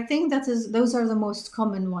 but I think those are the most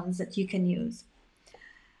common ones that you can use.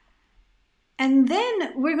 And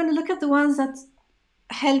then we're going to look at the ones that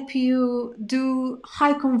help you do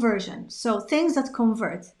high conversion, so things that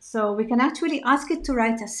convert. So we can actually ask it to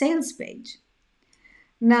write a sales page.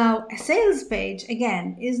 Now, a sales page,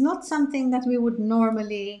 again, is not something that we would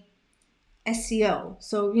normally SEO.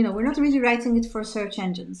 So, we're not really writing it for search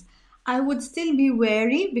engines. I would still be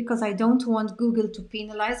wary because I don't want Google to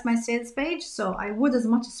penalize my sales page. So I would, as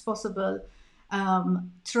much as possible,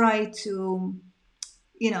 try to,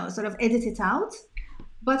 sort of edit it out.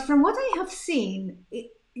 But from what I have seen,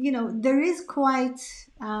 there is quite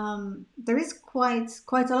a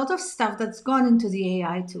lot of stuff that's gone into the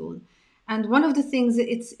AI tool. And one of the things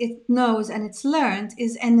it knows and it's learned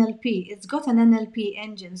is NLP. It's got an NLP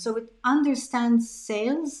engine, so it understands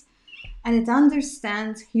sales and it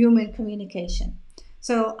understands human communication.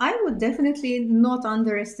 So I would definitely not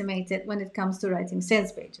underestimate it when it comes to writing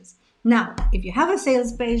sales pages. Now, if you have a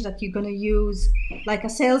sales page that you're going to use like a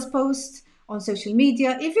sales post on social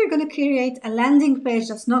media, if you're going to create a landing page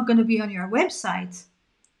that's not going to be on your website,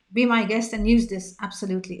 be my guest and use this.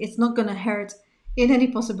 Absolutely. It's not going to hurt in any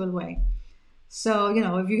possible way. So,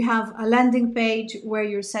 if you have a landing page where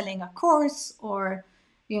you're selling a course or,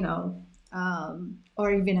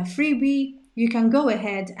 or even a freebie, you can go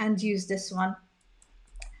ahead and use this one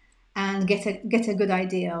and get a good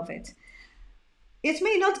idea of it. It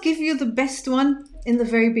may not give you the best one in the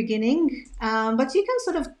very beginning, but you can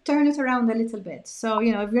sort of turn it around a little bit. So,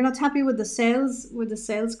 if you're not happy with the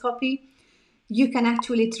sales copy, you can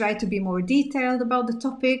actually try to be more detailed about the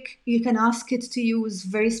topic. You can ask it to use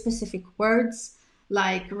very specific words,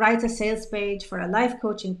 like write a sales page for a life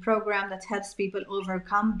coaching program that helps people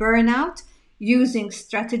overcome burnout using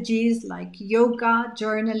strategies like yoga,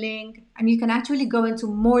 journaling, and you can actually go into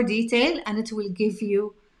more detail and it will give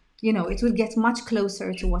you, it will get much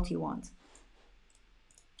closer to what you want.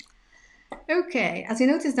 Okay, as you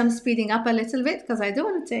noticed, I'm speeding up a little bit because I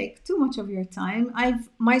don't want to take too much of your time. I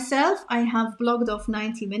have blogged off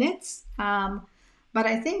 90 minutes, but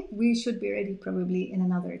I think we should be ready probably in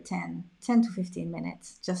another 10 to 15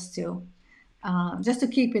 minutes just to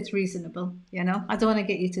keep it reasonable. I don't want to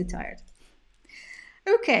get you too tired.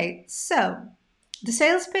 Okay, so the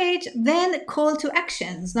sales page, then call to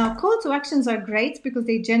actions. Now, call to actions are great because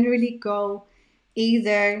they generally go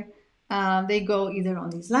either They go either on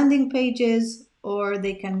these landing pages or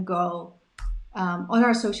they can go on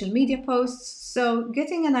our social media posts. So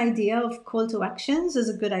getting an idea of call to actions is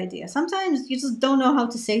a good idea. Sometimes you just don't know how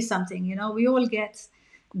to say something. You know, we all get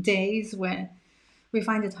days when we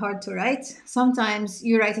find it hard to write. Sometimes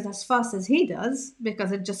you write it as fast as he does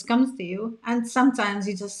because it just comes to you. And sometimes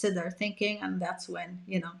you just sit there thinking, and that's when,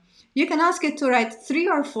 you can ask it to write 3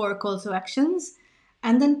 or 4 call to actions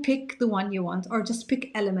and then pick the one you want, or just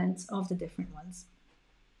pick elements of the different ones.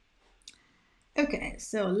 Okay,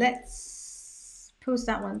 so let's post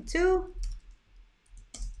that one too.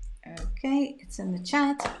 Okay, it's in the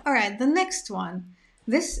chat. All right, the next one.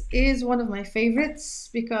 This is one of my favorites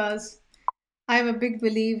because I'm a big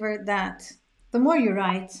believer that the more you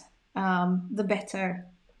write, the better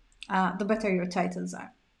your titles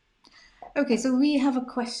are. Okay, so we have a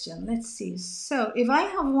question. Let's see. So if I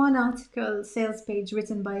have one article sales page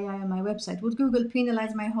written by AI on my website, would Google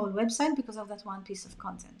penalize my whole website because of that one piece of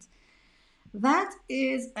content? That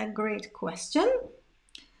is a great question.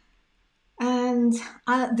 And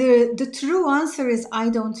the true answer is I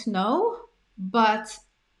don't know, but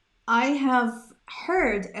I have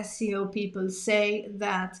heard SEO people say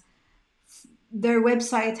that their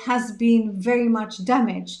website has been very much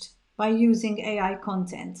damaged by using AI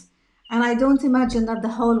content. And I don't imagine that the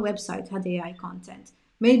whole website had AI content.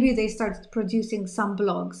 Maybe they started producing some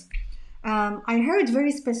blogs. I heard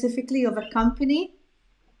very specifically of a company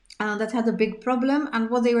that had a big problem. And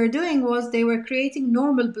what they were doing was they were creating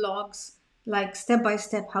normal blogs, like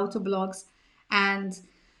step-by-step how-to blogs. And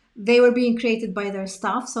they were being created by their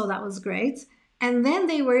staff, so that was great. And then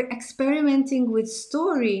they were experimenting with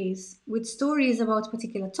stories about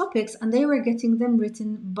particular topics, and they were getting them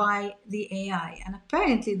written by the AI. And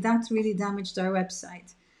apparently that really damaged our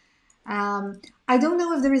website. I don't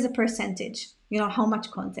know if there is a percentage, how much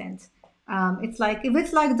content. If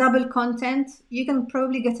it's like double content, you can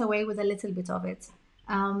probably get away with a little bit of it.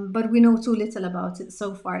 But we know too little about it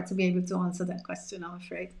so far to be able to answer that question, I'm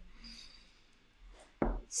afraid.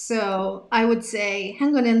 So I would say,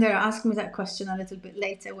 hang on in there, ask me that question a little bit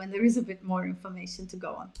later when there is a bit more information to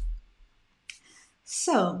go on.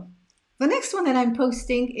 So the next one that I'm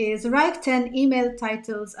posting is write 10 email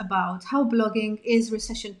titles about how blogging is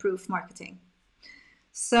recession-proof marketing.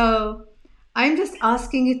 So I'm just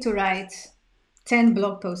asking it to write 10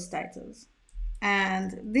 blog post titles.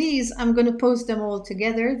 And these, I'm going to post them all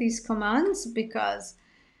together, these commands, because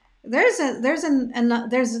there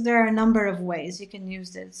are a number of ways you can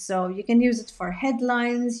use this. So you can use it for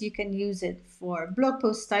headlines, you can use it for blog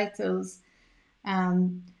post titles,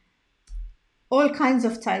 all kinds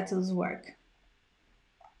of titles work.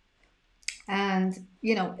 And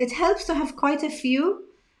it helps to have quite a few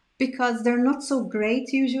because they're not so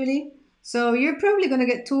great usually. So you're probably going to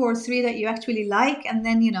get 2 or 3 that you actually like, and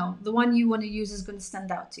then the one you want to use is going to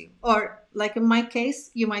stand out to you. Or like in my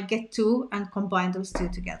case, you might get 2 and combine those 2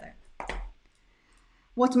 together.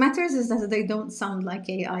 What matters is that they don't sound like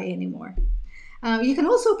AI anymore. You can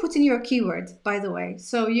also put in your keyword, by the way.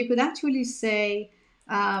 So you could actually say,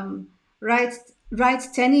 write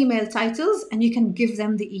 10 email titles, and you can give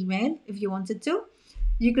them the email if you wanted to.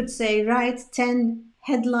 You could say, write 10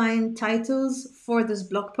 headline titles for this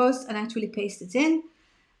blog post and actually paste it in.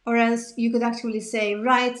 Or else you could actually say,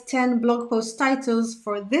 write 10 blog post titles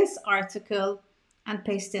for this article and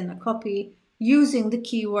paste in a copy using the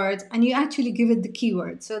keyword, and you actually give it the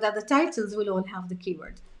keyword so that the titles will all have the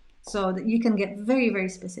keyword, so that you can get very, very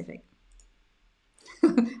specific.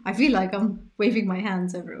 I feel like I'm waving my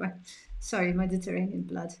hands everywhere. Sorry, Mediterranean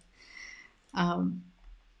blood.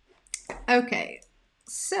 Okay,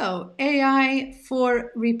 so AI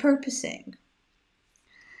for repurposing.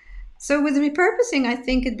 So with repurposing, I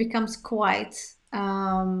think it becomes quite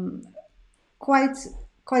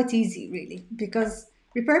easy, really, because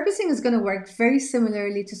repurposing is going to work very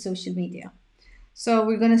similarly to social media. So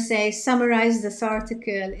we're going to say, summarize this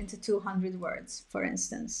article into 200 words, for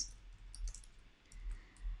instance.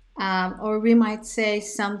 Or we might say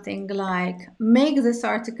something like, make this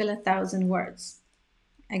article 1,000 words.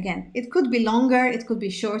 Again, it could be longer, it could be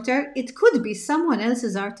shorter, it could be someone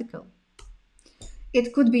else's article.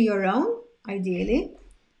 It could be your own, ideally.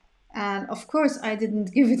 And of course, I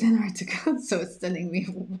didn't give it an article, so it's telling me,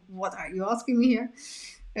 what are you asking me here?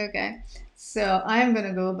 Okay, so I'm going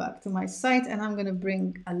to go back to my site and I'm going to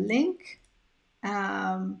bring a link.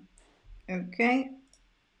 Okay.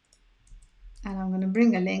 And I'm going to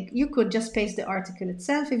bring a link. You could just paste the article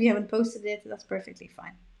itself if you haven't posted it. That's perfectly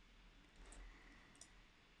fine.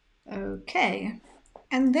 Okay.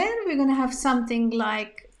 And then we're going to have something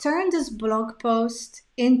like, turn this blog post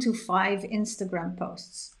into 5 Instagram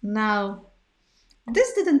posts. Now,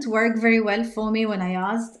 This didn't work very well for me when I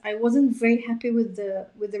asked. I wasn't very happy with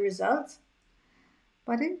the result,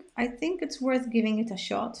 but I think it's worth giving it a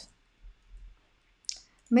shot.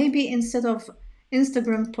 Maybe instead of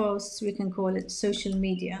Instagram posts, we can call it social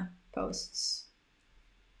media posts.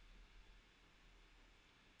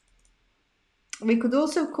 We could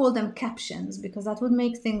also call them captions because that would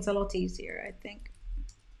make things a lot easier, I think.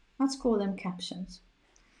 Let's call them captions.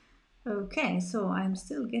 Okay, so I'm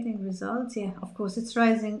still getting results. Yeah, of course, it's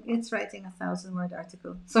rising. It's writing 1,000-word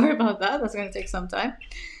article. Sorry about that. That's going to take some time.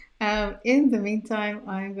 In the meantime,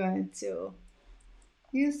 I'm going to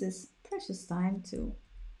use this precious time to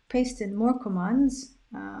paste in more commands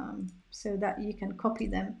so that you can copy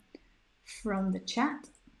them from the chat.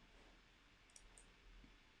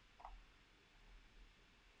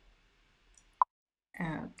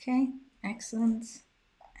 Okay, excellent.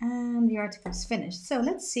 And the article is finished. So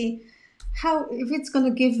let's see how, if it's going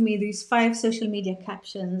to give me these 5 social media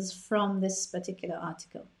captions from this particular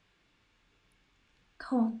article.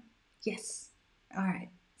 Come on. Yes. All right.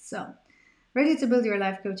 So, ready to build your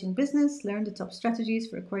life coaching business? Learn the top strategies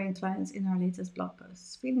for acquiring clients in our latest blog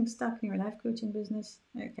posts. Feeling stuck in your life coaching business?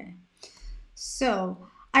 Okay. So,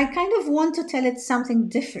 I kind of want to tell it something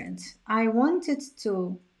different. I want it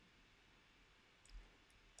to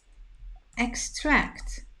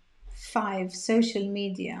extract 5 social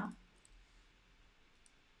media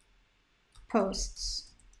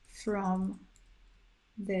posts from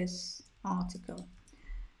this article,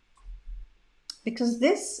 because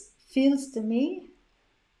this feels to me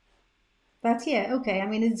that, yeah, okay, I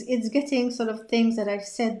mean, it's getting sort of things that I've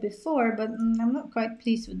said before, but I'm not quite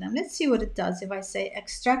pleased with them. Let's see what it does if I say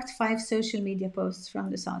extract 5 social media posts from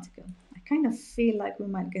this article. I kind of feel like we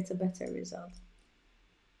might get a better result.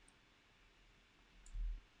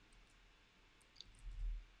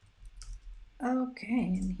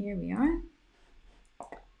 Okay, and here we are.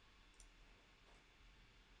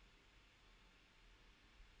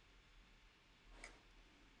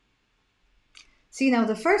 See, now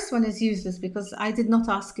the first one is useless because I did not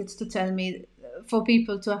ask it to tell me for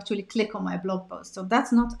people to actually click on my blog post. So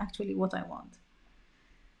that's not actually what I want.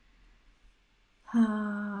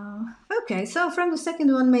 Okay, so from the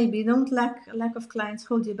second one, maybe don't lack of clients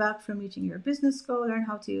hold you back from reaching your business goal. Learn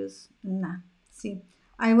how to use. Nah, see,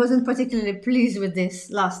 I wasn't particularly pleased with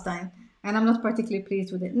this last time, and I'm not particularly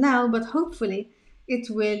pleased with it now. But hopefully, it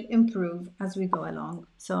will improve as we go along.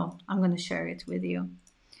 So I'm going to share it with you.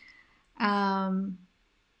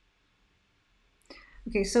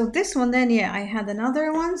 Okay, so this one then, yeah, I had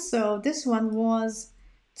another one. So this one was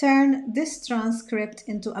turn this transcript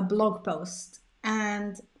into a blog post.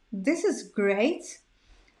 And this is great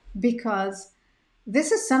because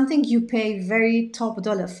this is something you pay very top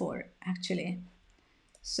dollar for, actually.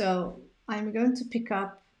 So I'm going to pick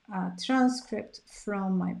up a transcript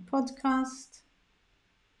from my podcast.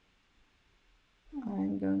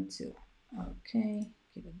 I'm going to, okay,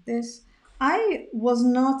 give it this. I was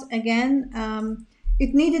not, again,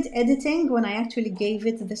 it needed editing when I actually gave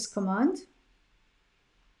it this command.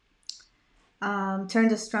 Turn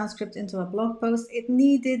this transcript into a blog post. It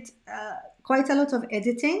needed quite a lot of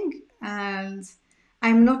editing, and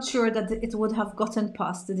I'm not sure that it would have gotten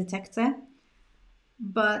past the detector,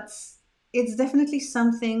 but it's definitely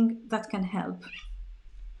something that can help,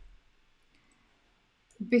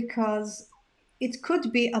 because it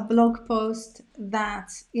could be a blog post that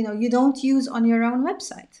you don't use on your own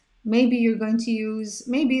website. Maybe you're going to use,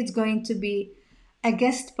 maybe it's going to be a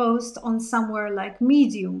guest post on somewhere like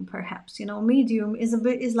Medium, perhaps. Medium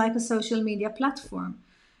is like a social media platform.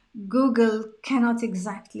 Google cannot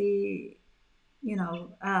exactly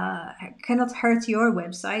cannot hurt your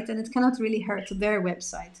website, and it cannot really hurt their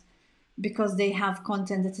website because they have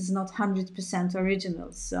content that is not 100%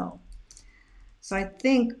 original. So I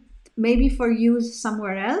think maybe for use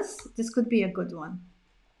somewhere else, this could be a good one.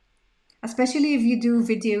 Especially if you do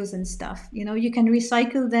videos and stuff, you can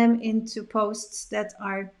recycle them into posts that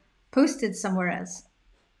are posted somewhere else.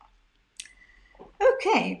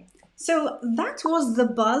 Okay, so that was the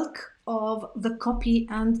bulk of the copy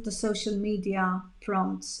and the social media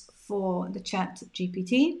prompts for the Chat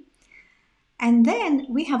GPT. And then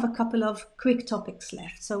we have a couple of quick topics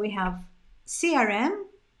left. So we have CRM,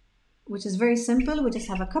 which is very simple. We just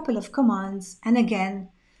have a couple of commands. And again,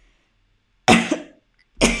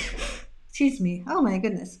 excuse me. Oh my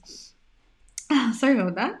goodness. Sorry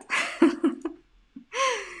about that.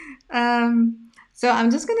 So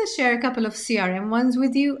I'm just going to share a couple of CRM ones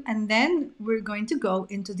with you, and then we're going to go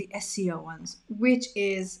into the SEO ones, which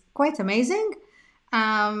is quite amazing.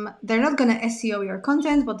 They're not going to SEO your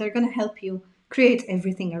content, but they're going to help you create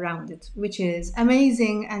everything around it, which is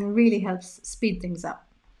amazing and really helps speed things up.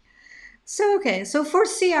 So, okay, so for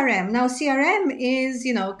CRM, now CRM is,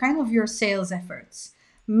 kind of your sales efforts.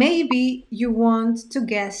 Maybe you want to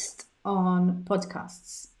guest on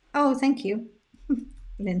podcasts. Oh, thank you.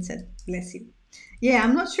 Lynn said, bless you. Yeah,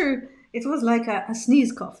 I'm not sure. It was like a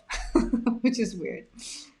sneeze cough, which is weird.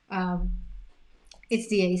 Um, it's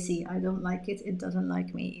the AC. I don't like it. It doesn't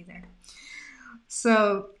like me either.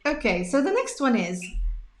 So, okay, so the next one is,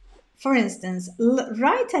 for instance,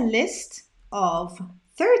 write a list of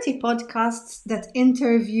 30 podcasts that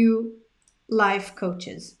interview life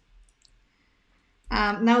coaches.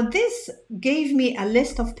 Now, this gave me a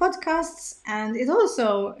list of podcasts, and it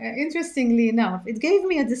also, interestingly enough, it gave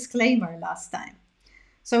me a disclaimer last time.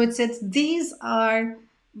 So it said these are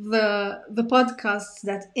the podcasts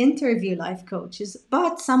that interview life coaches,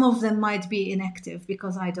 but some of them might be inactive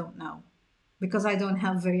because I don't know, because I don't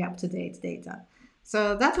have very up-to-date data.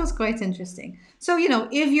 So that was quite interesting. So,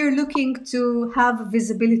 if you're looking to have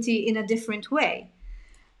visibility in a different way,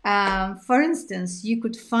 for instance, you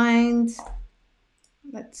could find,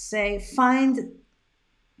 let's say,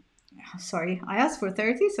 sorry, I asked for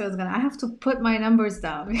 30, so I have to put my numbers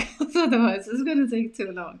down because otherwise it's going to take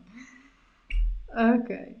too long.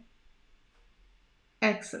 Okay.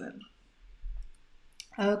 Excellent.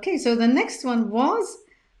 Okay, so the next one was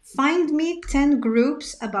find me 10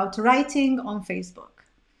 groups about writing on Facebook.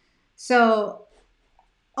 So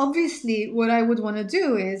obviously what I would want to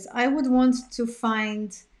do is I would want to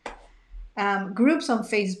find groups on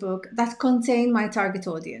Facebook that contain my target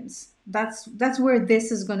audience. That's where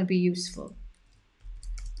this is going to be useful.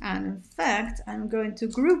 And in fact, I'm going to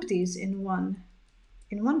group these in one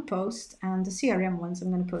post, and the CRM ones, I'm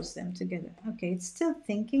going to post them together. Okay, it's still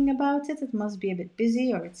thinking about it. It must be a bit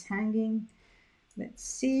busy or it's hanging. Let's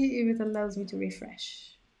see if it allows me to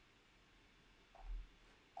refresh.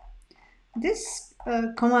 This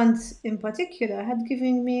command in particular had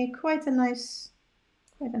given me quite a nice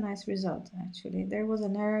result, actually. There was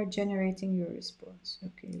an error generating your response.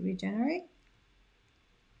 Okay, regenerate.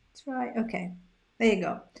 Try. Okay, there you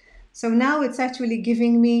go. So now it's actually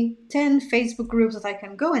giving me 10 Facebook groups that I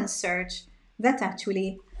can go and search that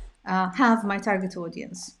actually have my target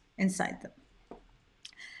audience inside them.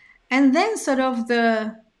 And then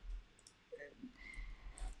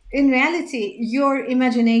in reality, your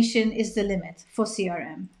imagination is the limit for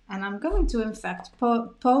CRM. And I'm going to, in fact,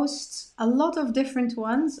 post a lot of different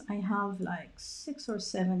ones. I have like 6 or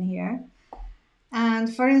 7 here.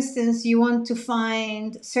 And for instance, you want to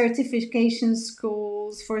find certification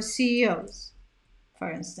schools for CEOs,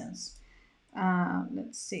 for instance.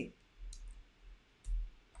 Let's see.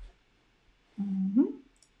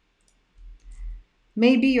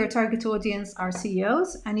 Maybe your target audience are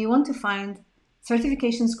CEOs and you want to find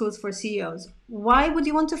certification schools for CEOs. Why would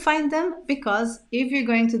you want to find them? Because if you're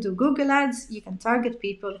going to do Google Ads, you can target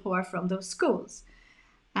people who are from those schools.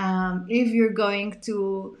 If you're going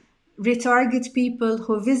to retarget people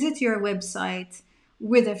who visit your website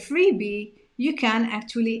with a freebie, you can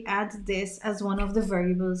actually add this as one of the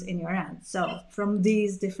variables in your ad. So from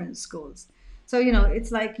these different schools. So,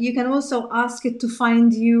 it's like you can also ask it to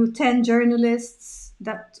find you 10 journalists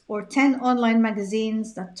or 10 online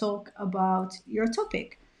magazines that talk about your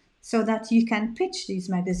topic so that you can pitch these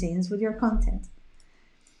magazines with your content.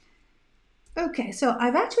 Okay, so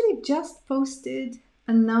I've actually just posted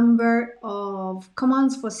a number of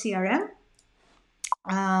commands for CRM.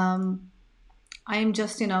 I'm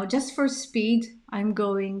just, just for speed, I'm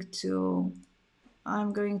going to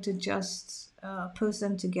just post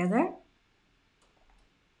them together.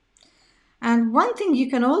 And one thing you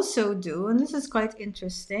can also do, and this is quite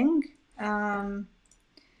interesting,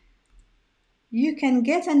 you can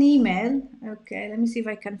get an email. Okay, let me see if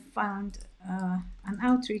I can find an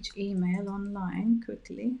outreach email online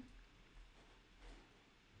quickly.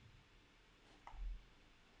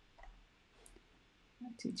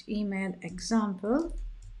 Outreach email example.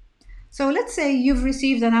 So let's say you've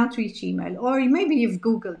received an outreach email, or maybe you've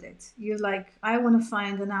Googled it. You're like, I want to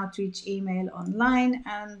find an outreach email online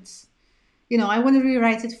and I want to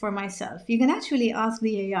rewrite it for myself. You can actually ask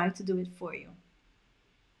the AI to do it for you.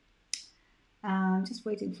 I'm just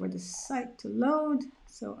waiting for the site to load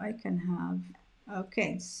so I can have,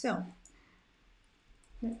 okay, so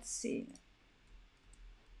let's see.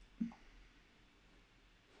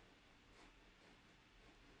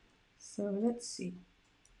 So let's see.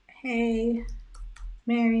 Hey,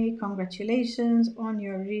 Mary, congratulations on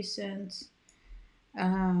your recent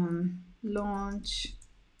launch,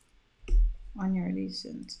 on your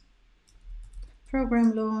recent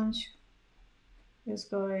program launch is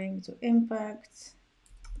going to impact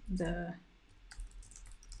the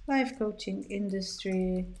life coaching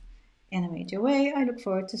industry in a major way. I look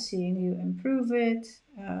forward to seeing you improve it.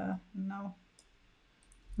 No.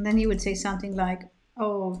 And then you would say something like,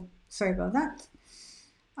 oh, sorry about that.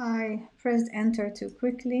 I pressed enter too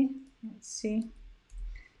quickly. Let's see.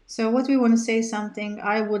 So what we want to say something,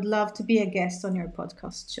 I would love to be a guest on your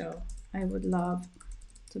podcast show. I would love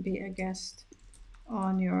to be a guest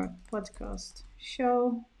on your podcast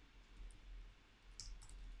show.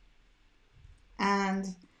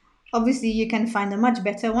 And obviously you can find a much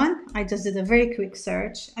better one. I just did a very quick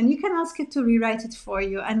search, and you can ask it to rewrite it for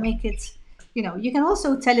you and make it, you can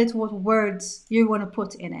also tell it what words you want to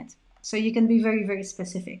put in it. So you can be very, very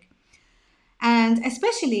specific. And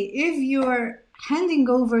especially if you're handing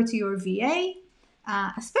over to your VA,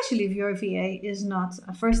 especially if your VA is not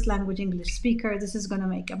a first language English speaker, this is going to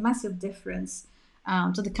make a massive difference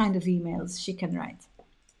to the kind of emails she can write.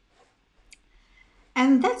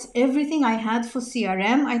 And that's everything I had for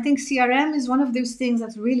CRM. I think CRM is one of those things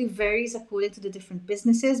that really varies according to the different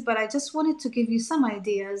businesses, but I just wanted to give you some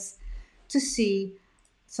ideas to see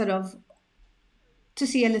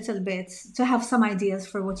a little bit, to have some ideas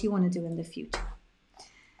for what you want to do in the future.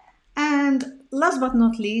 And last but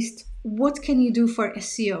not least, what can you do for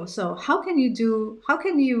SEO? So how can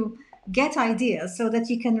you get ideas so that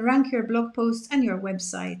you can rank your blog posts and your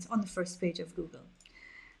website on the first page of Google?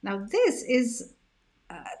 Now this is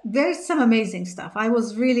there's some amazing stuff. I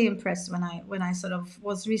was really impressed when I sort of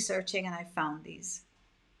was researching and I found these.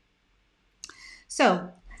 So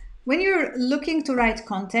when you're looking to write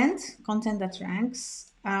content that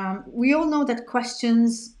ranks, we all know that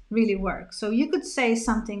questions really work. So you could say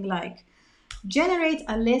something like, generate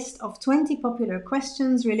a list of 20 popular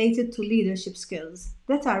questions related to leadership skills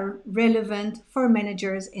that are relevant for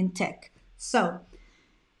managers in tech. So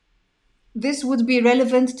this would be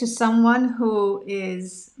relevant to someone who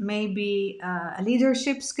is maybe a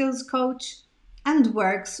leadership skills coach and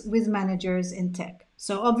works with managers in tech.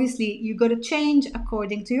 So obviously you got to change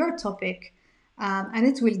according to your topic, and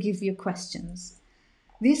it will give you questions.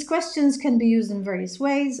 These questions can be used in various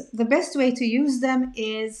ways. The best way to use them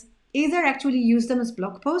is either actually use them as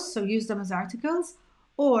blog posts, so use them as articles,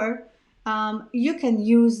 or you can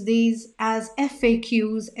use these as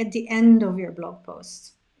FAQs at the end of your blog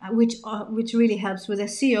post, which really helps with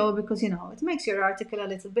SEO because, it makes your article a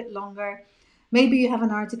little bit longer. Maybe you have an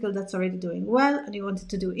article that's already doing well and you want it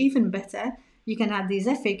to do even better. You can add these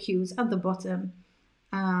FAQs at the bottom,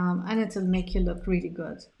 and it'll make you look really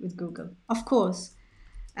good with Google. Of course,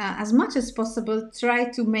 as much as possible, try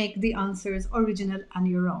to make the answers original and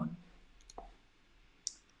your own.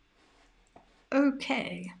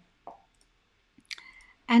 Okay.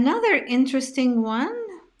 Another interesting one,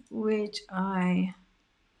 which I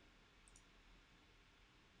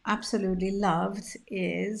absolutely loved,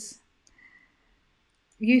 is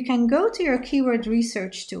you can go to your keyword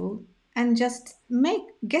research tool and just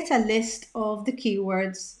get a list of the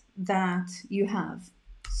keywords that you have.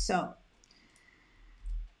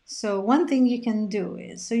 So one thing you can do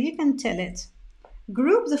is, so you can tell it,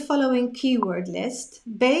 group the following keyword list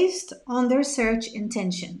based on their search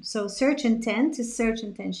intention. So search intent is search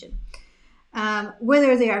intention.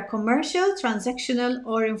 Whether they are commercial, transactional,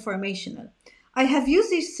 or informational. I have used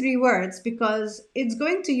these three words because it's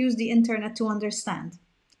going to use the internet to understand.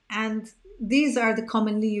 And these are the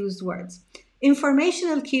commonly used words.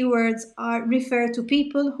 Informational keywords refer to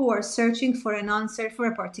people who are searching for an answer for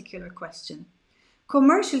a particular question.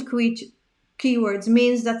 Commercial keywords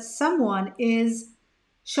means that someone is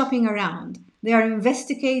shopping around. They are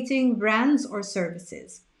investigating brands or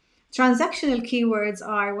services. Transactional keywords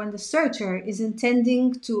are when the searcher is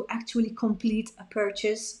intending to actually complete a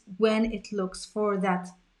purchase when it looks for that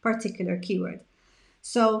particular keyword.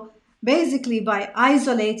 So basically, by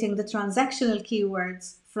isolating the transactional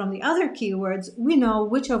keywords from the other keywords, we know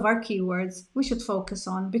which of our keywords we should focus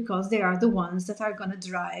on because they are the ones that are going to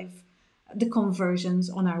drive the conversions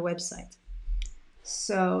on our website.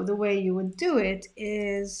 So the way you would do it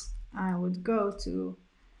is I would go to,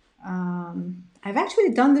 I've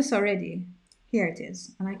actually done this already. Here it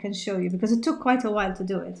is, and I can show you because it took quite a while to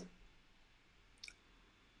do it.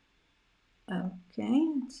 Okay,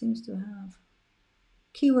 it seems to have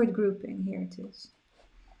keyword grouping. Here it is.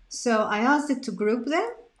 So I asked it to group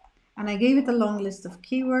them, and I gave it a long list of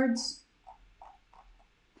keywords.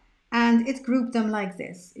 And it grouped them like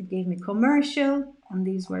this. It gave me commercial, and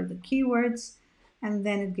these were the keywords. And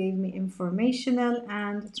then it gave me informational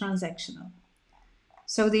and transactional.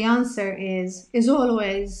 So the answer is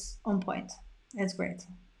always on point. That's great.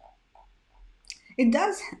 It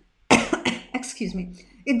does, excuse me,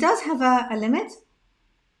 it does have a limit.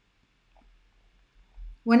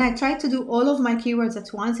 when I tried to do all of my keywords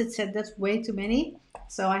at once, it said that's way too many.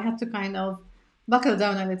 So I had to kind of buckle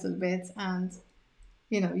down a little bit and,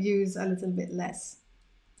 use a little bit less.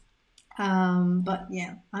 But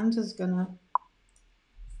yeah, I'm just going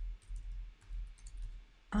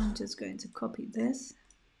to copy this.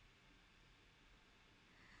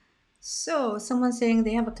 So someone's saying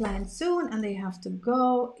they have a client soon and they have to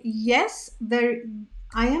go. Yes,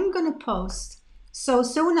 I am going to post. So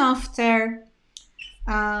soon after,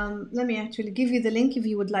 let me actually give you the link if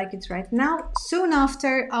you would like it right now. Soon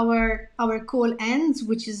after our call ends,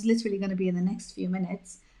 which is literally going to be in the next few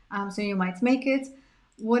minutes, so you might make it.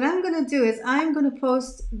 What I'm going to do is I'm going to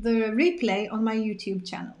post the replay on my YouTube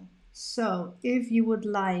channel. So if you would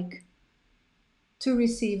like to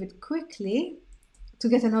receive it quickly, to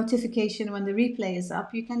get a notification when the replay is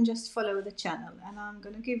up, you can just follow the channel. And I'm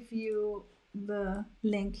going to give you the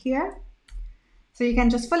link here. So you can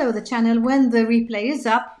just follow the channel when the replay is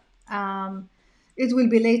up. It will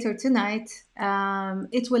be later tonight.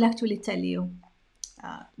 It will actually tell you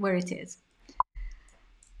where it is.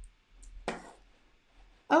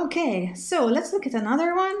 Okay, so let's look at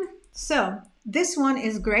another one. So this one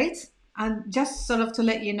is great. And just sort of to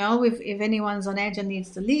let you know, if anyone's on edge and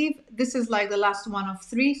needs to leave, this is like the last one of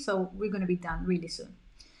 3, so we're going to be done really soon.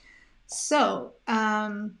 So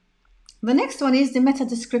the next one is the meta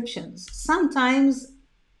descriptions. Sometimes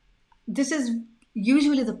this is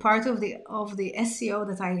usually the part of the SEO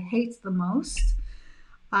that I hate the most.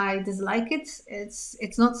 I dislike it.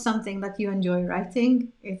 It's not something that you enjoy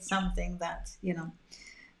writing. It's something that,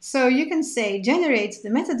 So you can say generate the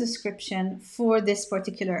meta description for this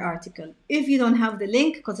particular article. If you don't have the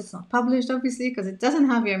link, because it's not published, obviously, because it doesn't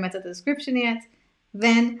have your meta description yet,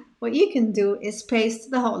 then what you can do is paste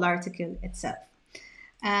the whole article itself.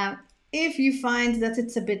 If you find that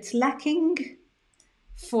it's a bit lacking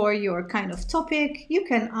for your kind of topic, you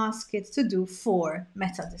can ask it to do 4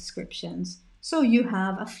 meta descriptions. So you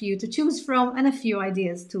have a few to choose from and a few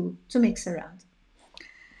ideas to mix around.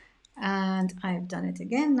 And I've done it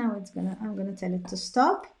again. Now I'm gonna tell it to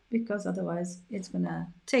stop, because otherwise it's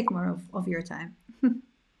gonna take more of your time.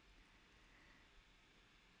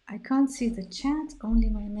 I can't see the chat, only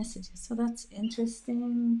my messages. So that's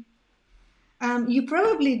interesting. You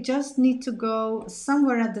probably just need to go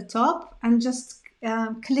somewhere at the top and just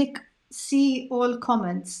click see all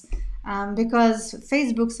comments, because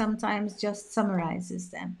Facebook sometimes just summarizes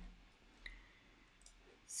them.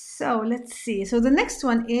 So let's see. So the next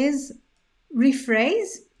one is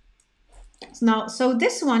rephrase. Now, so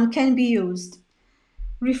this one can be used.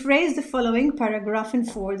 Rephrase the following paragraph in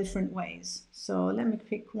 4 different ways. So let me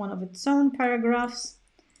pick one of its own paragraphs.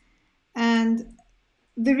 And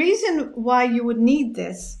the reason why you would need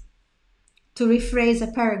this to rephrase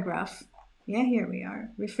a paragraph, yeah, here we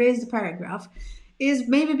are, rephrase the paragraph, is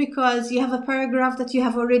maybe because you have a paragraph that you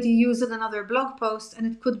have already used in another blog post and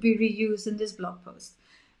it could be reused in this blog post.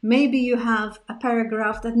 Maybe you have a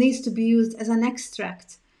paragraph that needs to be used as an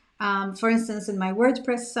extract. For instance, in my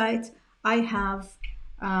WordPress site, I have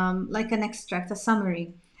like an extract, a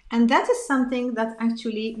summary. And that is something that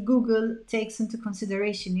actually Google takes into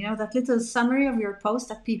consideration, that little summary of your post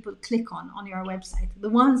that people click on your website, the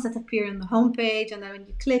ones that appear on the homepage, and then when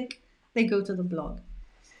you click, they go to the blog.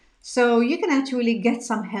 So you can actually get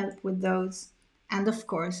some help with those. And of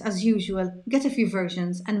course, as usual, get a few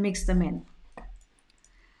versions and mix them in.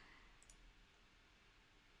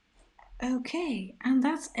 Okay, and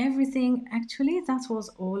that's everything. Actually, that was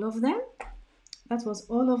all of them. That was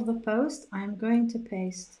all of the posts. I'm going to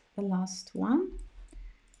paste the last one.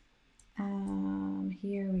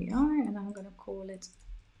 Here we are, and I'm going to call it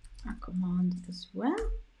a command as well.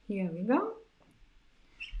 Here we go.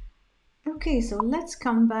 Okay, so let's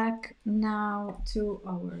come back now to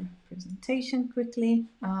our presentation quickly.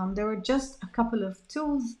 There were just a couple of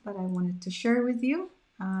tools that I wanted to share with you,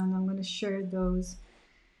 and I'm going to share those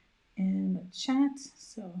in the chat.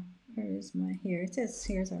 So here it is.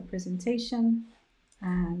 Here's our presentation.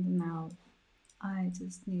 And now I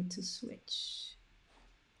just need to switch.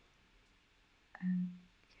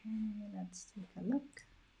 Okay, let's take a look.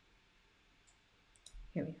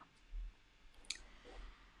 Here we go.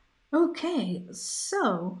 Okay,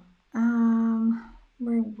 so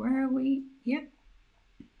where were we? Yep.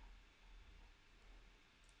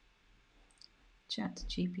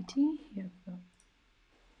 ChatGPT. Here we go.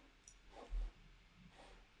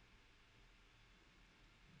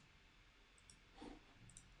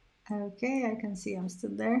 Okay, I can see I'm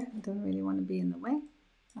still there. I don't really want to be in the way.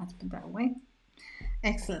 Let's put that away.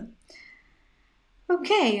 Excellent.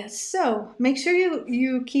 Okay, so make sure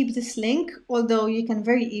you keep this link, although you can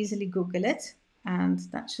very easily Google it, and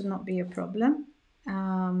that should not be a problem.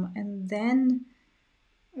 And then,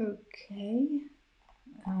 okay,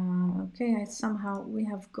 we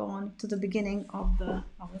have gone to the beginning of the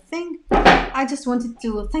thing. I just wanted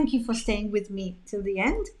to thank you for staying with me till the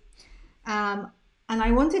end. And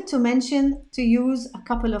I wanted to mention to use a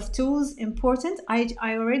couple of tools, important. I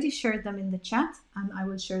already shared them in the chat, and I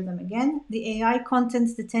will share them again. The AI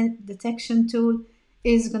content detection tool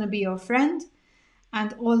is going to be your friend,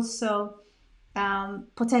 and also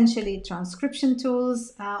potentially transcription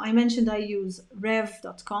tools. I mentioned I use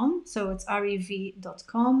rev.com, so it's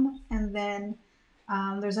rev.com, and then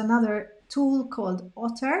there's another tool called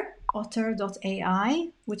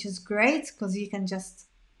otter.ai, which is great because you can just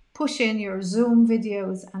push in your Zoom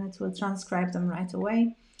videos and it will transcribe them right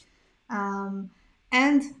away.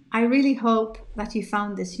 And I really hope that you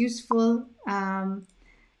found this useful.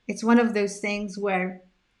 It's one of those things where,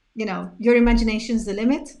 your imagination is the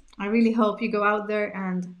limit. I really hope you go out there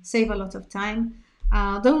and save a lot of time.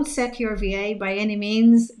 Don't sack your VA by any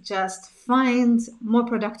means. Just find more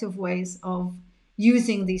productive ways of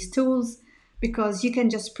using these tools, because you can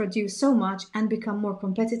just produce so much and become more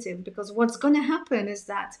competitive. Because what's going to happen is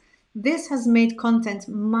that this has made content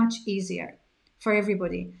much easier for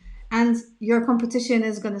everybody. And your competition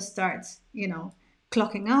is going to start,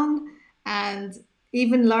 clocking on. And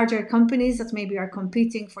even larger companies that maybe are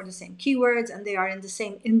competing for the same keywords and they are in the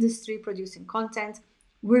same industry producing content,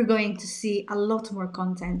 we're going to see a lot more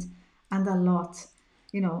content and a lot,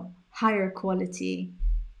 higher quality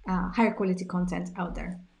content out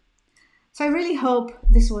there. So I really hope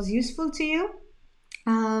this was useful to you.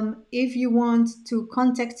 If you want to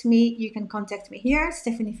contact me, you can contact me here,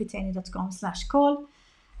 stephaniefiteni.com/call.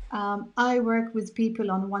 I work with people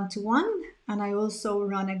on one-to-one, and I also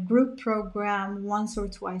run a group program once or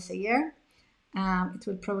twice a year. It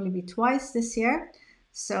will probably be twice this year.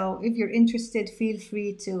 So if you're interested, feel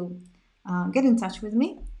free to get in touch with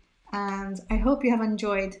me. And I hope you have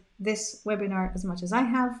enjoyed this webinar as much as I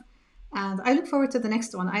have. And I look forward to the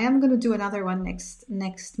next one. I am going to do another one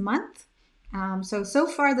next month. So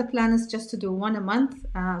far the plan is just to do one a month,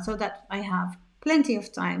 so that I have plenty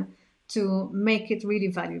of time to make it really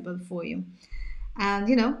valuable for you. And,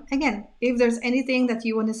 again, if there's anything that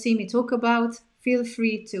you want to see me talk about, feel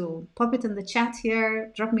free to pop it in the chat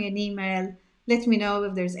here, drop me an email, let me know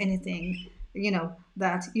if there's anything,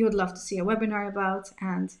 that you would love to see a webinar about.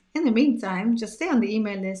 And in the meantime, just stay on the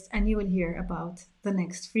email list and you will hear about the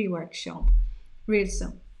next free workshop real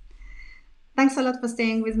soon. Thanks a lot for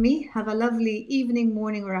staying with me. Have a lovely evening,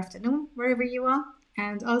 morning, or afternoon, wherever you are.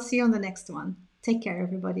 And I'll see you on the next one. Take care,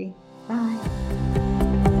 everybody. Bye.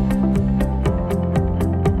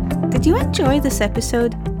 Did you enjoy this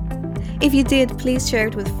episode? If you did, please share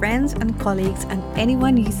it with friends and colleagues and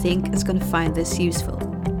anyone you think is going to find this useful.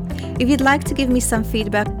 If you'd like to give me some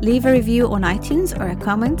feedback, leave a review on iTunes or a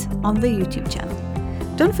comment on the YouTube channel.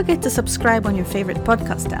 Don't forget to subscribe on your favorite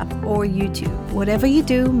podcast app or YouTube. Whatever you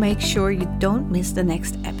do, make sure you don't miss the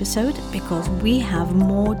next episode, because we have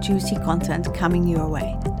more juicy content coming your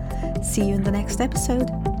way. See you in the next episode.